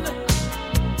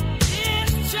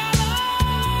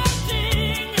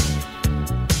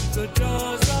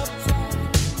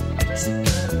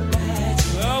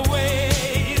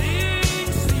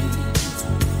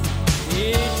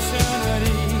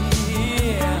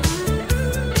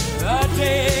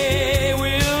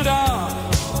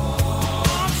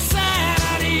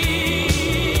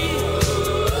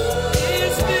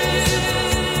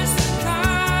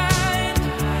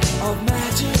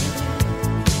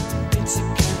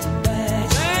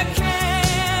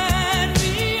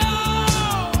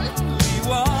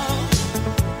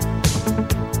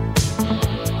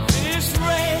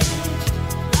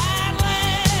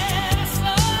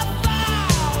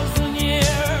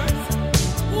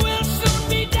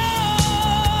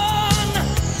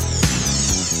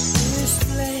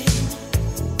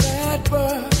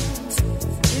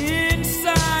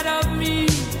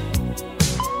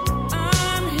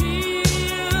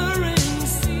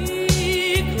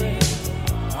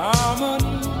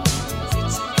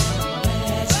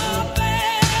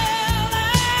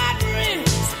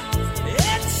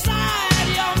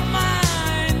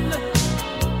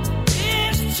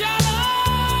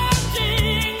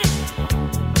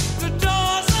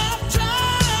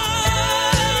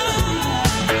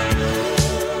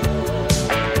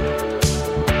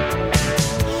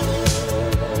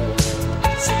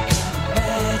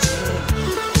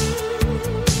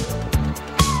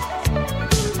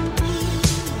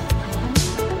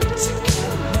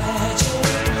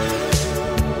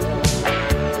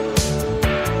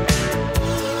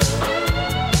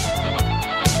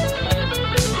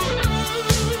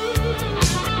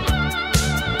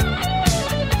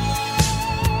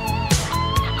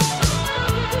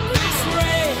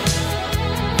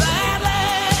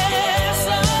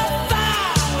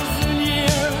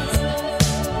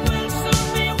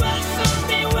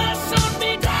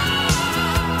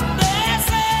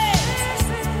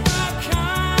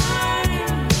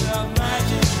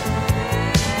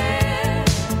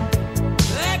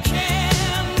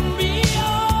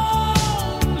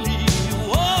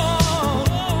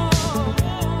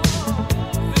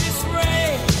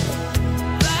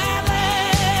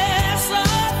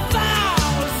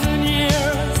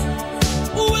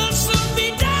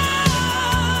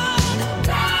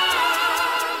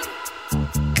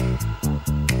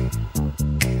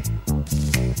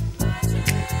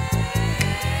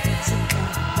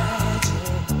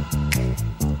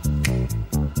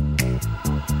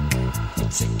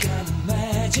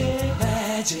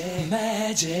Magic,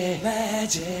 magic,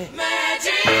 magic,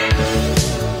 magic.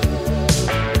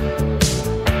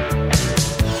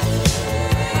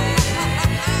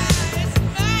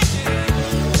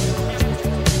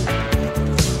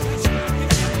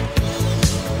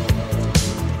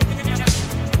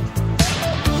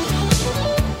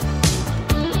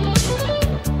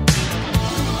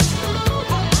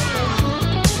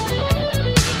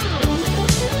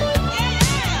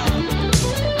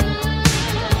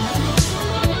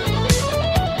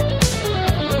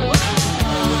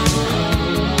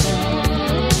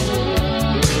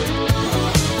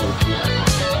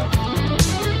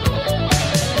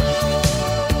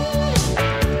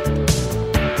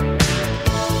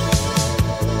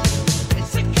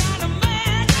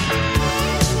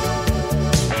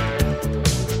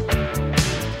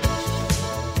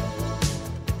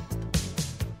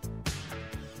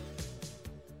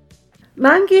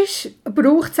 Manchmal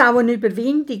braucht es auch eine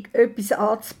Überwindung, etwas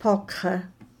anzupacken.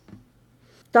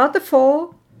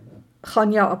 Davon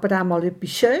kann ja aber auch mal etwas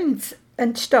Schönes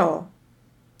entstehen.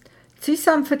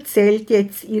 Susanne erzählt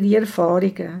jetzt ihre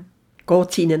Erfahrungen. Geht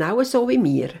es Ihnen auch so wie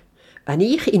mir? Wenn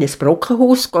ich in ein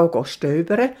Brockenhaus gehe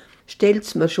stöbern, stellt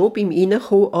es mir schon beim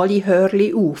Reinkommen alle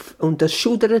Hörli auf und das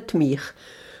schudert mich,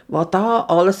 was da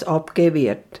alles abgegeben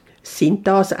wird. Sind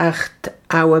das echt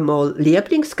auch einmal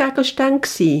Lieblingsgegenstände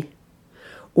gewesen?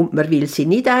 Und man will sie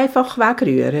nicht einfach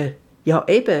wegrühren. Ja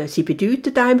eben, sie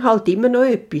bedeuten einem halt immer noch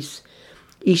etwas.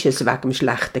 Ist es wegen dem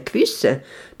schlechten Gewissen,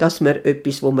 dass man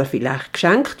etwas, wo man vielleicht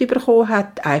geschenkt bekommen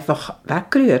hat, einfach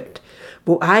wegrührt,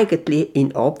 wo eigentlich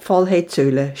in Abfall hätte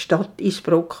sollen, statt ins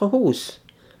Brockenhaus?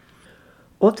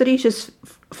 Oder ist es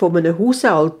von einem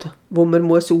Haushalt, wo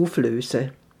man auflösen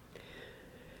muss?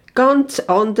 Ganz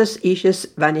anders ist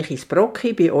es, wenn ich ins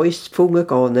Brocki bei uns zu Pfungen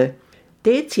gehe.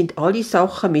 Dort sind alle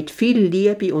Sachen mit viel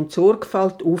Liebe und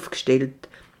Sorgfalt aufgestellt.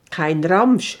 Kein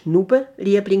Ramsch, nur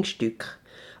Lieblingsstück.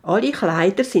 Alle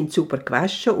Kleider sind super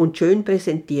gewaschen und schön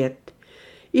präsentiert.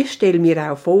 Ich stelle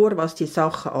mir auch vor, was die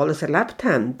Sachen alles erlebt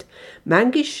haben.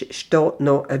 Manchmal steht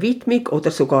noch eine Widmung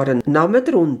oder sogar ein Name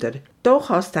drunter. Da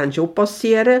kann es dann schon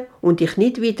passieren und ich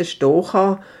nicht widerstehen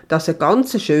kann, dass eine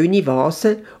ganz schöne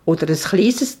Vase oder ein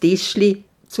kleines Tischli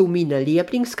zu meinen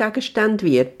Lieblingsgegenständen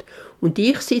wird und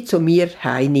ich sie zu mir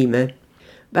heimnehme.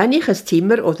 Wenn ich ein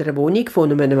Zimmer oder eine Wohnung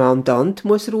von einem Mandant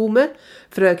räumen muss,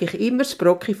 frage ich immer das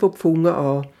Brocki von Pfungen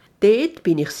an. Dort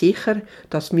bin ich sicher,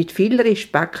 dass mit viel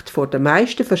Respekt vor den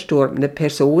meisten verstorbenen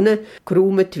Personen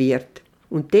geräumt wird.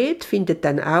 Und dort finden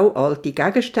dann auch alte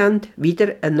Gegenstände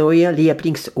wieder einen neuen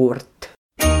Lieblingsort.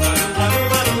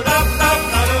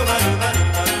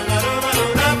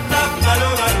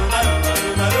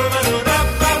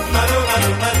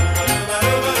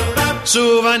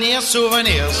 Souvenirs,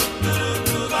 Souvenirs.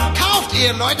 Kauft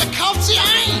ihr, Leute, kauft sie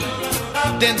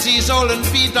ein, denn sie sollen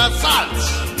wie das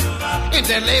Salz in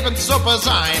der Lebenssuppe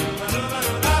sein.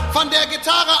 Von der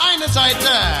Gitarre eine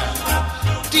Seite,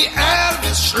 die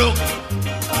Elvis schlug,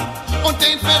 und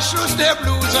den Verschluss der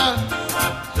Bluse,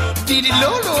 die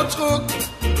Lolo trug.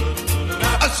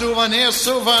 Souvenirs,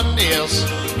 Souvenirs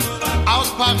aus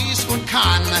Paris und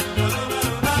Cannes,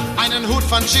 einen Hut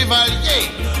von Chevalier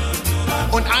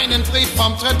und einen Brief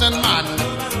vom dritten Mann.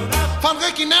 Von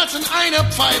Ricky Nelson eine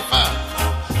Pfeife,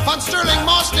 von Sterling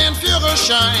Moss den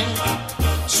Führerschein.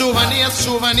 Souvenirs,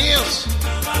 Souvenirs,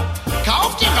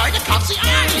 kauft ihr Leute, kauft sie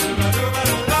ein.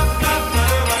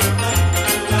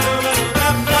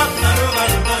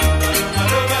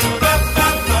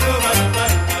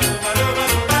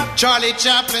 Charlie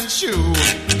Chaplin's Schuh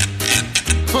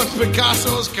und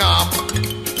Picassos Grab.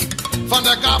 Von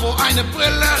der Gabo eine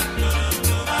Brille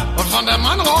und von der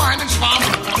Monroe einen Schwamm.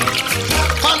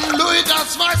 Von Louis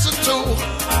das weiße Tuch,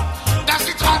 das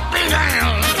die Trompete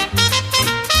hält.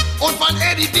 Und von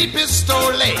Eddie die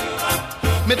Pistole,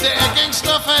 mit der er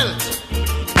Gangster fällt.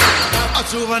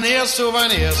 Souvenirs,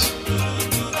 Souvenirs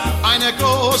einer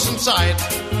großen Zeit.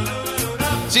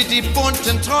 Sieht die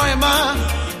bunten Träume,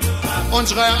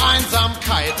 unsere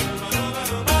Einsamkeit.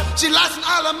 Sie lassen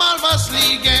alle mal was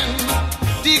liegen,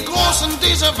 die Großen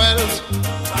dieser Welt.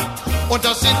 Und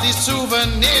das sind die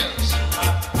Souvenirs,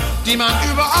 die man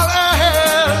überall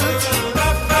erhält.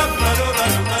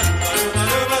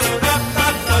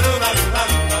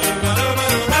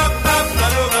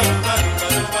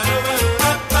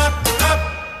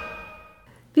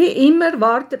 Wie immer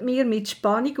wartet mir mit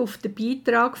Spannung auf den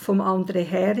Beitrag vom André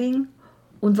Hering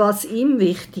und was ihm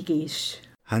wichtig ist.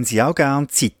 Haben Sie auch gerne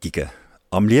Zeitungen?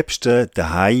 Am liebsten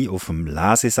daheim auf dem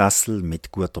Lesesessel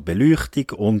mit guter Beleuchtung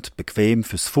und bequem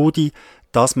fürs Foodie,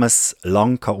 dass man es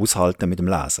lang aushalten mit dem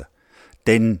Lesen.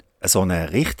 Dann So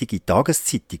eine richtige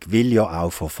Tageszeitung will ja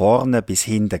auch von vorne bis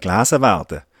hinten gelesen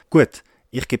werden. Gut,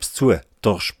 ich gebe es zu,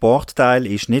 der Sportteil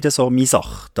ist nicht so meine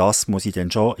Sache. Das muss ich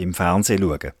dann schon im Fernsehen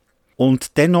schauen.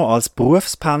 Und dennoch als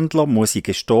Berufspendler muss ich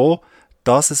gestehen,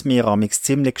 dass es mir amigs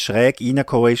ziemlich schräg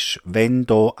reingekommen ist, wenn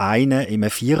da einer im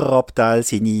Viererabteil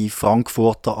seine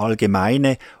Frankfurter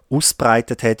Allgemeine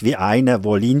ausbreitet hat wie einer,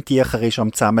 der Lintücher ist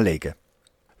am Zusammenlegen.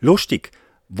 Lustig,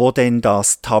 wo denn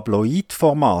das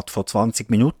Tabloid-Format von 20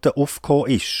 Minuten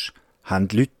aufgekommen ist, haben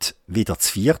die Leute wieder das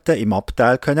vierte im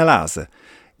Abteil können lesen.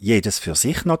 Jedes für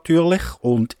sich natürlich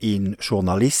und in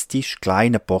journalistisch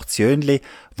kleinen Portionen,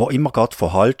 wo immer gerade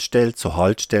von Haltestelle zu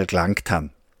Haltestelle gelenkt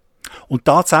haben. Und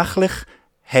tatsächlich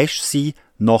hast du sie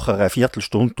nach einer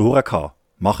Viertelstunde durchgehabt.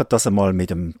 Macht das einmal mit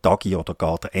dem Tagi oder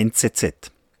gar der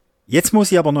NZZ. Jetzt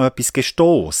muss ich aber noch etwas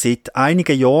gestehen. Seit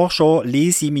einigen Jahren schon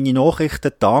lese ich meine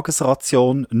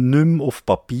Nachrichten-Tagesration nicht mehr auf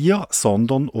Papier,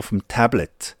 sondern auf dem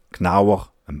Tablet. Genauer,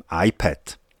 am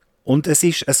iPad. Und es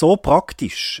ist so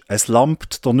praktisch. Es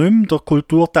lampt der nicht mehr der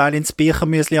Kulturteil ins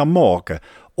Birchenmüsli am Morgen.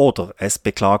 Oder es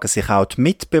beklagen sich auch die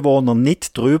Mitbewohner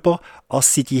nicht darüber,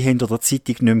 dass sie die hinter der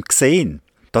Zeitung nicht mehr sehen.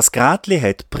 Das Gerätchen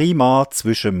hat prima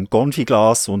zwischen dem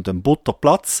Konfiglas und dem Butter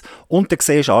Platz und du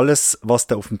siehst alles, was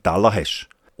du auf dem Teller hast.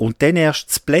 Und dann erst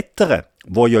das Blättern,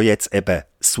 wo ja jetzt eben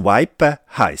Swipen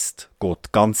heisst,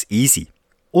 geht ganz easy.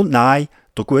 Und nein,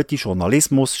 der gute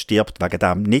Journalismus stirbt wegen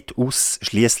dem nicht aus.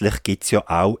 Schliesslich gibt es ja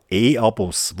auch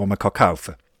E-Abos, die man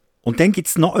kaufen kann. Und dann gibt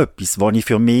es noch etwas, was ich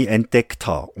für mich entdeckt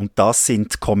habe. Und das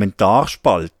sind die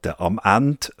Kommentarspalten am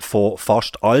Ende von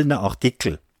fast allen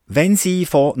Artikeln. Wenn Sie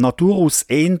von Natur aus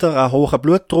eher einen hohen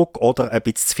Blutdruck oder ein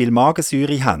bisschen zu viel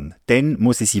Magensäure haben, dann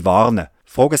muss ich Sie warnen.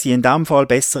 Fragen Sie in diesem Fall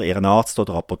besser Ihren Arzt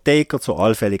oder Apotheker zu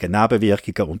allfälligen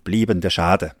Nebenwirkungen und bleibenden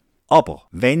Schäden. Aber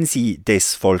wenn Sie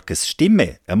des Volkes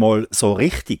Stimme einmal so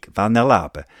richtig erleben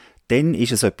wollen, dann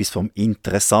ist es etwas vom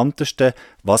Interessantesten,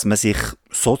 was man sich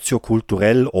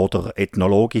soziokulturell oder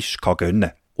ethnologisch gönnen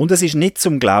kann. Und es ist nicht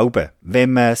zum Glauben,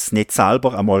 wenn man es nicht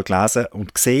selber einmal gelesen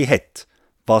und gesehen hat,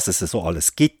 was es so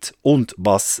alles gibt und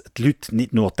was die Leute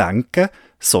nicht nur denken,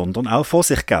 sondern auch vor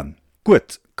sich geben.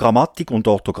 Gut, Grammatik und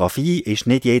Orthographie ist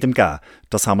nicht jedem gegeben,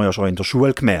 das haben wir ja schon in der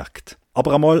Schule gemerkt.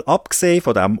 Aber einmal abgesehen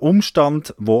von diesem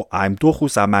Umstand, wo einem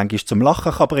durchaus auch manchmal zum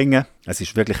Lachen bringen kann, es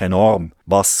ist wirklich enorm,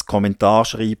 was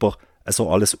Kommentarschreiber so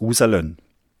alles rauslassen.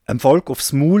 Einem Volk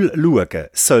aufs Maul schauen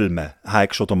soll man,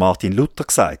 hat schon der Martin Luther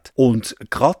gesagt. Und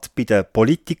gerade bei den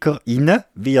PolitikerInnen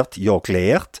wird ja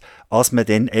gelehrt, dass man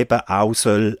dann eben auch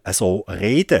so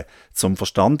reden zum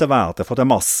verstanden werden von der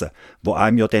Masse, wo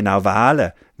einem ja dann auch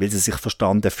wählen, weil sie sich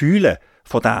verstanden fühlen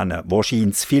von denen, die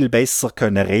scheinbar viel besser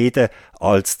können reden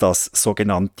als das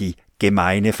sogenannte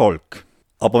gemeine Volk.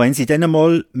 Aber wenn Sie dann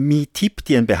einmal meinen Tipp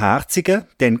beherzigen,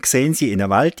 dann sehen Sie in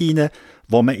eine Welt hinein,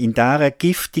 wo man in dieser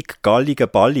giftig galligen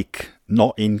Ballig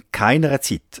noch in keiner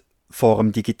Zeit vor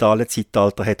dem digitalen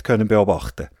Zeitalter hat können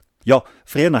beobachten. Ja,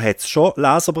 früher hat es schon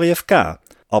Leserbriefe gegeben,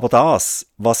 aber das,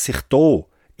 was sich hier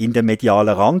in der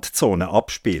medialen Randzone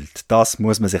abspielt, das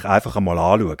muss man sich einfach einmal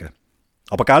anschauen.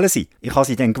 Aber gell Sie, ich habe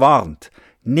Sie dann gewarnt,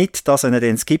 nicht, dass Ihnen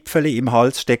dann das Gipfeli im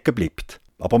Hals stecken bleibt.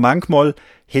 Aber manchmal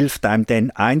hilft einem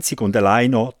dann einzig und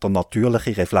allein noch der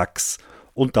natürliche Reflex.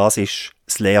 Und das ist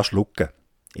das leere Schlucken.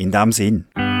 In dem Sinn.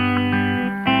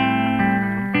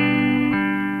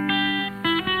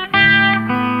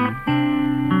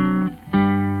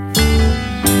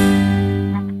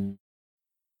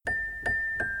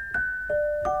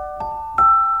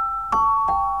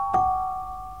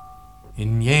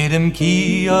 In jedem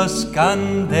Kiosk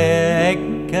an der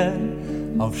Ecke,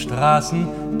 auf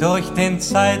Straßen durch den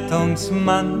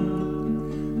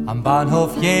Zeitungsmann, am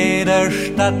Bahnhof jeder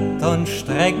Stadt und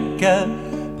Strecke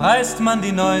preist man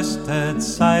die neueste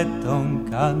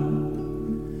Zeitung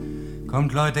an.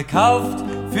 Kommt Leute, kauft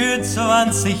für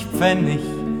 20 Pfennig,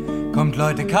 kommt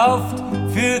Leute, kauft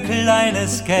für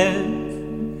kleines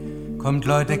Geld, kommt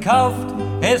Leute, kauft,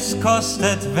 es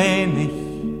kostet wenig,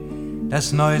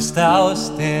 das Neueste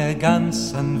aus der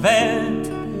ganzen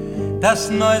Welt,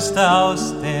 das Neueste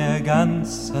aus der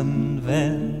ganzen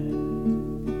Welt.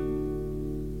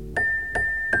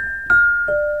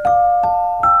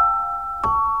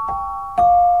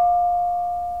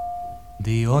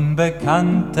 Die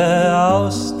Unbekannte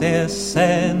aus der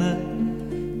Szene,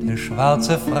 der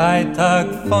schwarze Freitag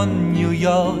von New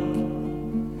York,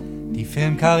 die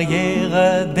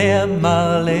Filmkarriere der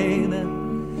Marlene,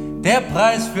 der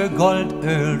Preis für Gold,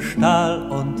 Öl, Stahl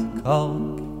und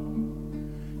Kork.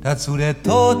 Dazu der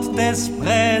Tod des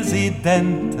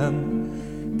Präsidenten,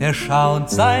 der Schau und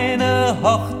seine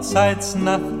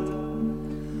Hochzeitsnacht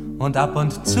und ab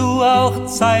und zu auch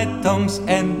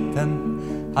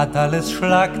Zeitungsenten, hat alles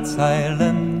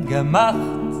Schlagzeilen gemacht,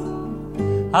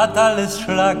 hat alles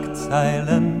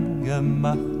Schlagzeilen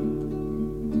gemacht.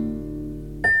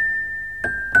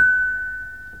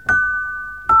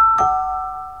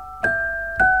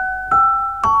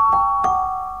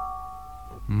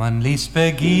 Man liest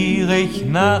begierig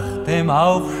nach dem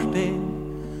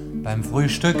Aufstehen, beim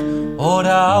Frühstück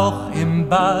oder auch im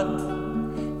Bad,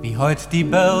 wie heut die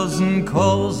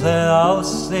Börsenkurse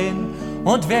aussehen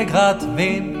und wer grad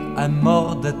wen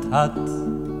ermordet hat.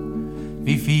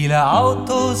 Wie viele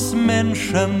Autos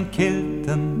Menschen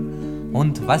killten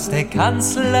und was der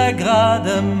Kanzler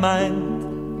gerade meint.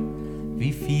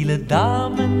 Wie viele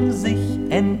Damen sich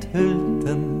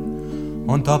enthüllten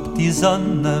und ob die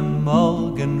Sonne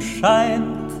morgen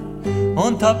scheint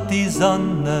und ob die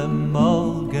Sonne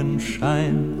morgen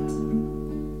scheint.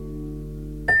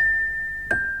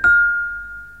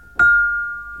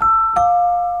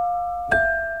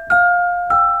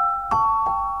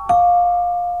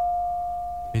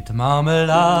 Mit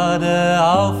Marmelade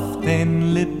auf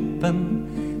den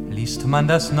Lippen liest man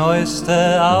das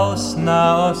Neueste aus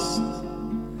Nahost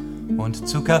und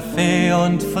zu Kaffee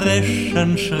und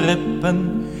frischen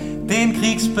Schrippen den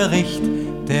Kriegsbericht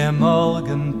der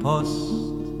Morgenpost.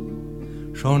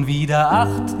 Schon wieder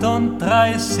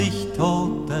 38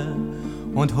 Tote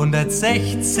und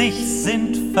 160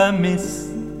 sind vermisst,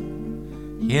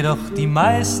 jedoch die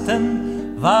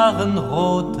meisten waren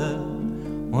Rote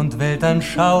und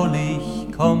weltanschaulich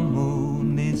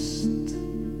Kommunist.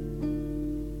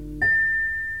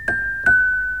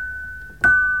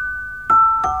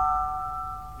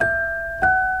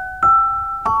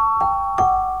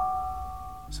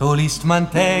 So liest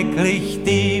man täglich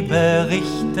die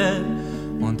Berichte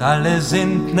und alle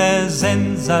sind ne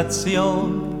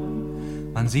Sensation.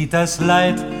 Man sieht das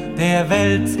Leid der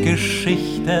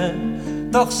Weltgeschichte,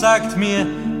 doch sagt mir,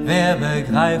 wer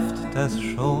begreift das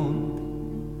schon?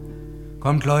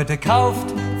 Kommt Leute,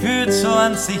 kauft für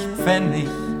 20 Pfennig,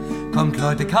 kommt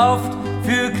Leute, kauft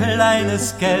für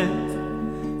kleines Geld,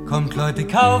 kommt Leute,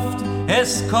 kauft,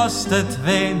 es kostet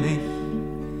wenig,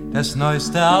 das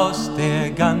Neueste aus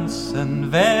der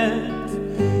ganzen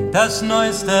Welt, das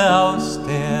Neueste aus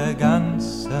der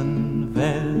ganzen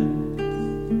Welt.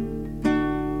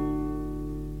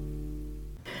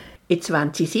 Jetzt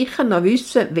wollen Sie sicher noch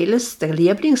wissen, welches der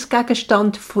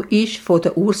Lieblingsgegenstand ist von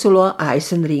der Ursula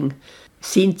Eisenring.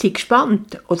 Sind Sie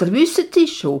gespannt oder wissen Sie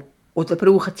es schon? Oder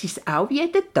brauchen Sie es auch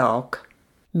jeden Tag?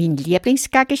 Mein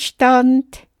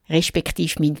Lieblingsgegenstand,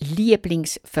 respektive mein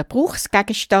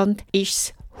Lieblingsverbrauchsgegenstand, ist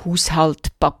das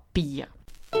Haushaltpapier.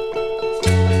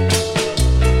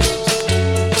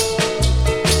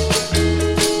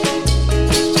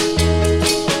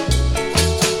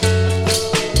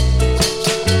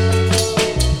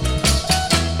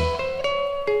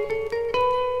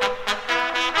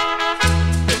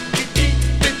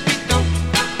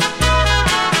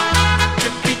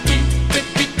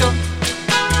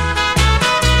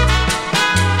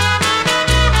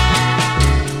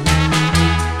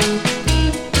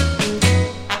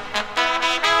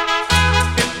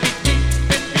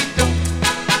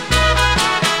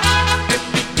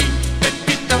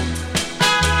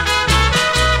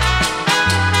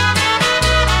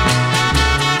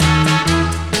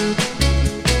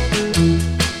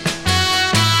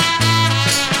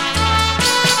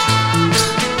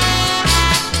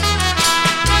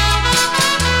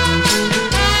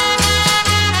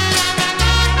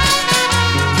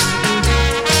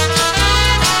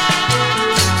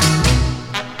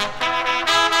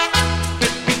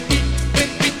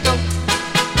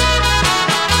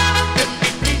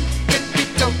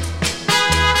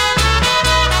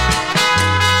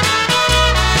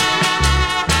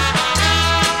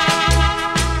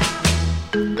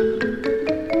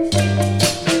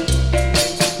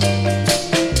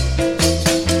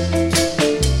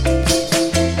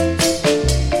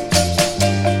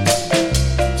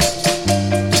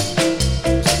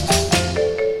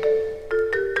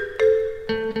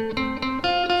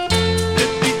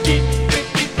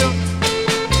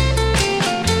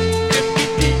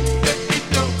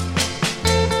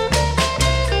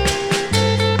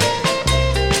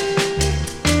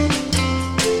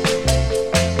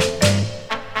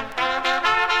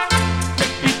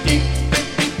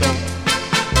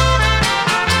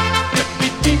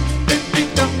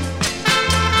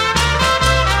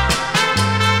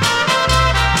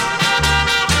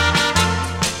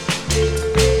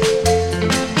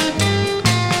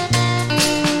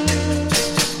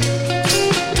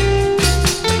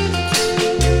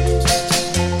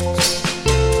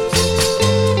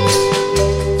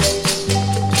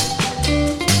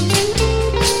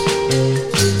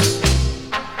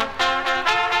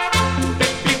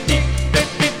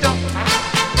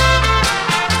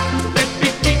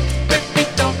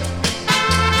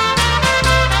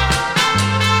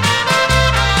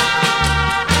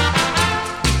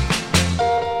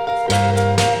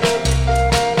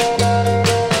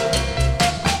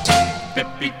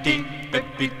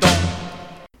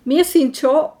 Wir sind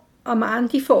schon am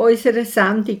Ende von unserer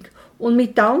Sendung und wir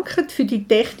danken für die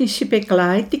technische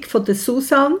Begleitung von der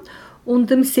Susanne und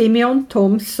dem Simeon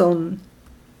Thompson.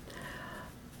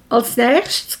 Als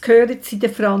nächstes hören Sie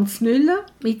den Franz Müller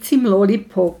mit seinem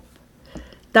Lollipop.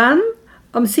 Dann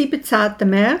am 17.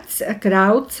 März eine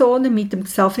Grauzone mit dem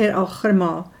Xaver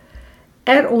Achermann.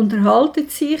 Er unterhält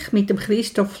sich mit dem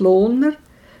Christoph Lohner,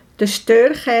 der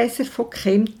Störkäser von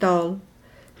Kemptal,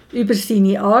 über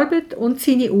seine Arbeit und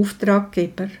seine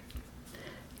Auftraggeber.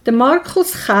 Der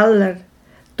Markus Keller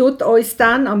tut uns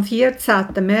dann am 14.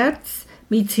 März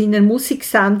mit seiner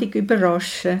Musiksendung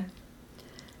überraschen.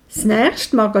 Das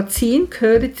nächste Magazin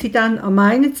hören Sie dann am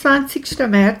 21.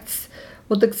 März,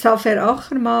 wo der Xaver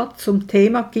Achermann zum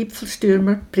Thema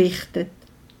Gipfelstürmer berichtet.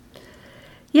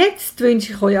 Jetzt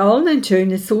wünsche ich euch allen einen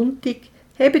schönen Sonntag,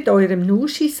 hebt eurem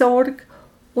Nuschi Sorge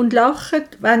und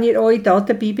lacht, wenn ihr euch da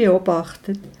dabei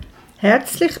beobachtet.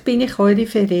 Herzlich bin ich eure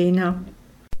Verena.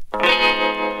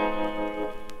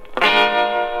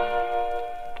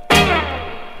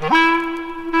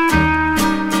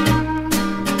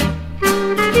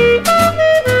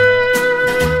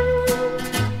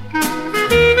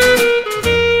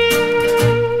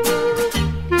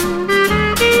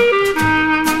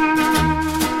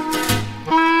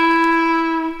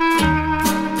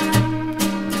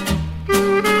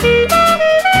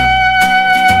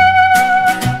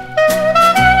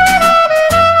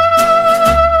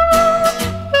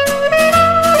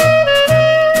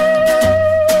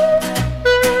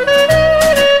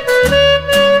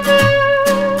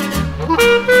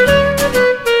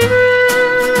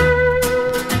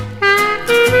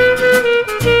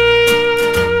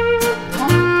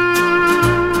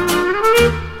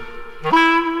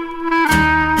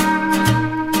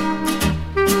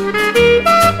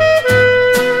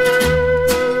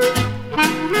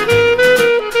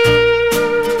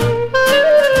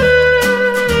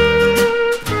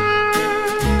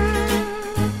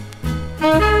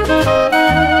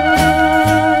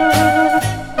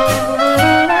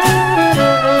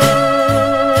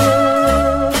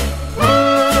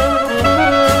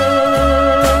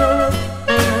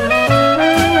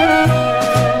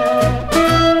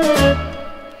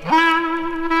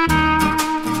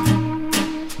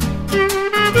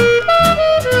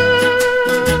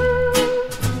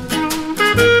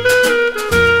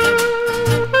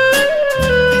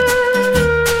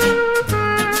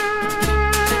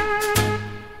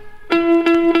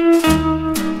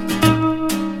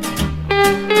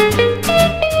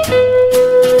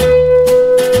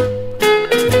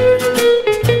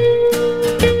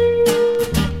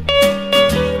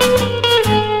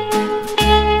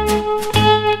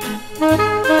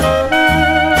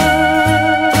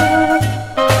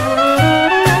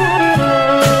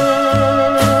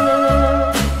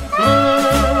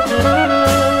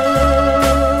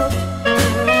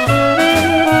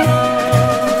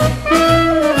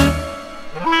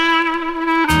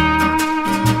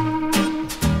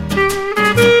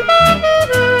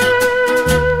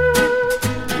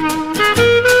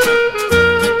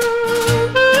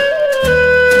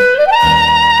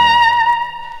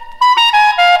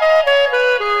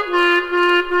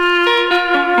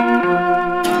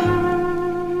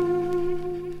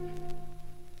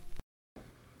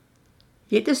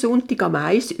 Jeden Sonntag am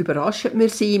 1 überraschen wir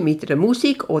Sie mit einer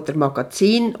Musik- oder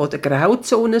Magazin- oder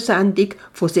Grauzonensendung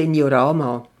von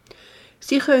Seniorama.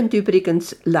 Sie können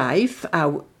übrigens live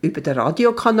auch über den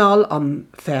Radiokanal am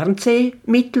Fernsehen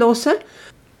mithören.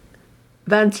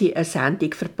 Wenn Sie eine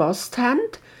Sendung verpasst haben,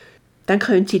 dann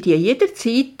können Sie die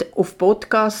jederzeit auf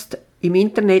Podcast im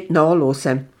Internet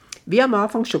nachhören. Wie am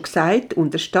Anfang schon gesagt,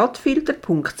 unter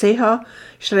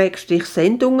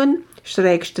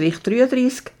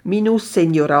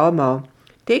stadtfilter.ch/sendungen/33-Seniorama.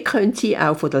 Dort können Sie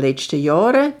auch von den letzten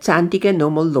Jahren die Sendungen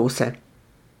nochmal hören.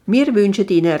 Wir wünschen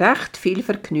Ihnen recht viel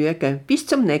Vergnügen. Bis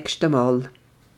zum nächsten Mal.